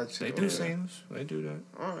 Gotcha. They do singles. They do that.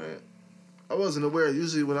 All right. I wasn't aware.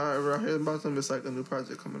 Usually, when I hear about them, it's like a new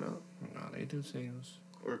project coming out No, they do singles.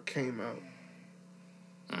 or came out.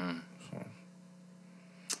 So,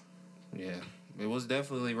 yeah, it was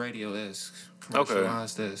definitely radio-esque, Okay.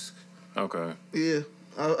 commercialized-esque. Okay. Yeah,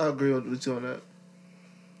 I agree with you on that.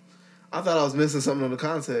 I thought I was missing something on the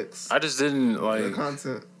context. I just didn't The like.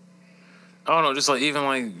 content. I don't know. Just like even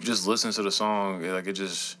like just listening to the song, like it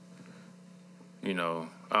just, I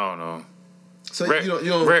don't know. So you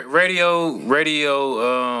don't.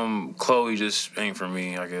 Radio. Chloe just ain't for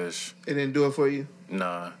me. I guess. It didn't do it for you.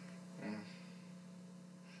 Nah.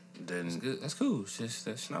 That's Didn't. good. That's cool. It's just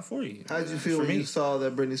that's not for you. How did you feel For when me. you saw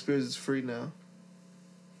that Britney Spears is free now?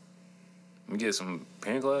 We get some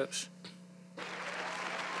pen claps.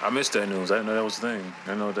 I missed that news. I didn't know that was a thing.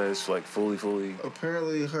 I know that it's like fully.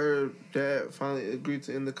 Apparently, her dad finally agreed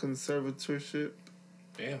to end the conservatorship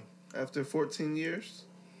Damn. after 14 years.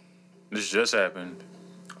 This just happened.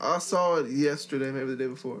 I saw it yesterday, maybe the day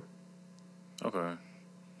before. Okay. All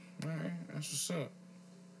right, that's what's up.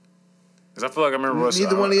 Cause I feel like I remember.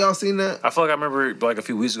 Neither one of y'all seen that? I feel like I remember like a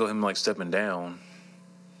few weeks ago him like stepping down.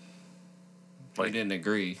 He didn't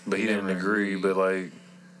agree. But he didn't never agree. But like,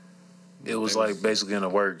 it was They like was- basically in the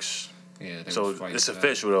works. Yeah. They So was fighting it's about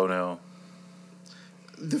official though now.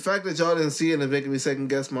 The fact that y'all didn't see it is making me second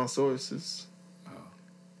guess my sources.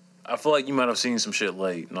 I feel like you might have seen some shit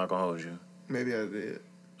late. Not gonna hold you. Maybe I did.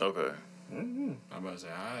 Okay. it. I'm about to say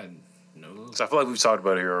I know. So I feel like we've talked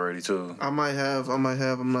about it here already too. I might have. I'm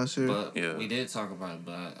not sure. But Yeah. we did talk about it,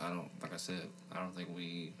 but I don't. Like I said, I don't think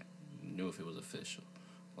we knew if it was official.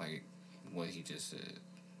 Like what he just said.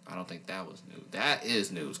 I don't think that was new. That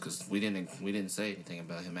is news because we didn't say anything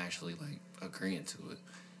about him actually like agreeing to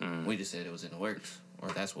it. We just said it was in the works, or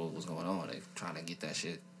that's what was going on. They trying to get that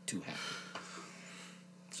shit to happen.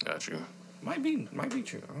 Got you. Might be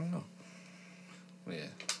true. I don't know. But yeah,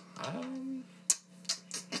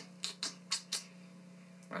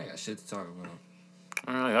 I ain't got shit to talk about.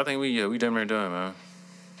 All right. I think we damn near done, man.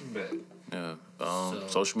 Bet. Yeah. So-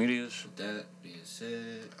 Social medias. With that being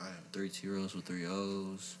said, I have 3 T-Rolls with 3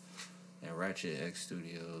 O's and Ratchet X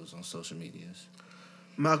Studios on social medias.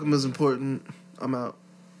 Malcolm is important. I'm out.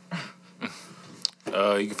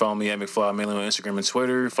 You can follow me at McFly mainly on Instagram and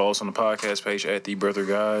Twitter. Follow us on the podcast page at The Brother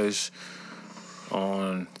Guys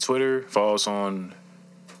on Twitter. Follow us on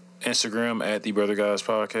Instagram at The Brother Guys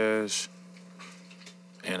Podcast.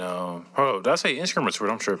 And did I say Instagram or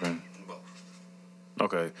Twitter? I'm tripping.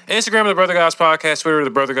 Okay. Instagram, The Brother Guys Podcast. Twitter, The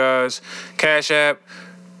Brother Guys. Cash App,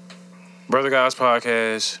 Brother Guys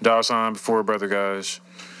Podcast. $ before Brother Guys.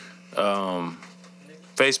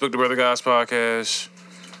 Facebook, The Brother Guys Podcast.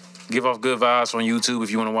 Give off good vibes on YouTube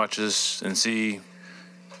if you want to watch us and see, you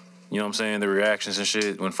know what I'm saying, the reactions and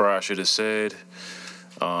shit when Fry shit is said.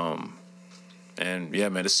 And yeah,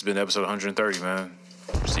 man, this has been episode 130, man.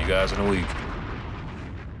 See you guys in a week.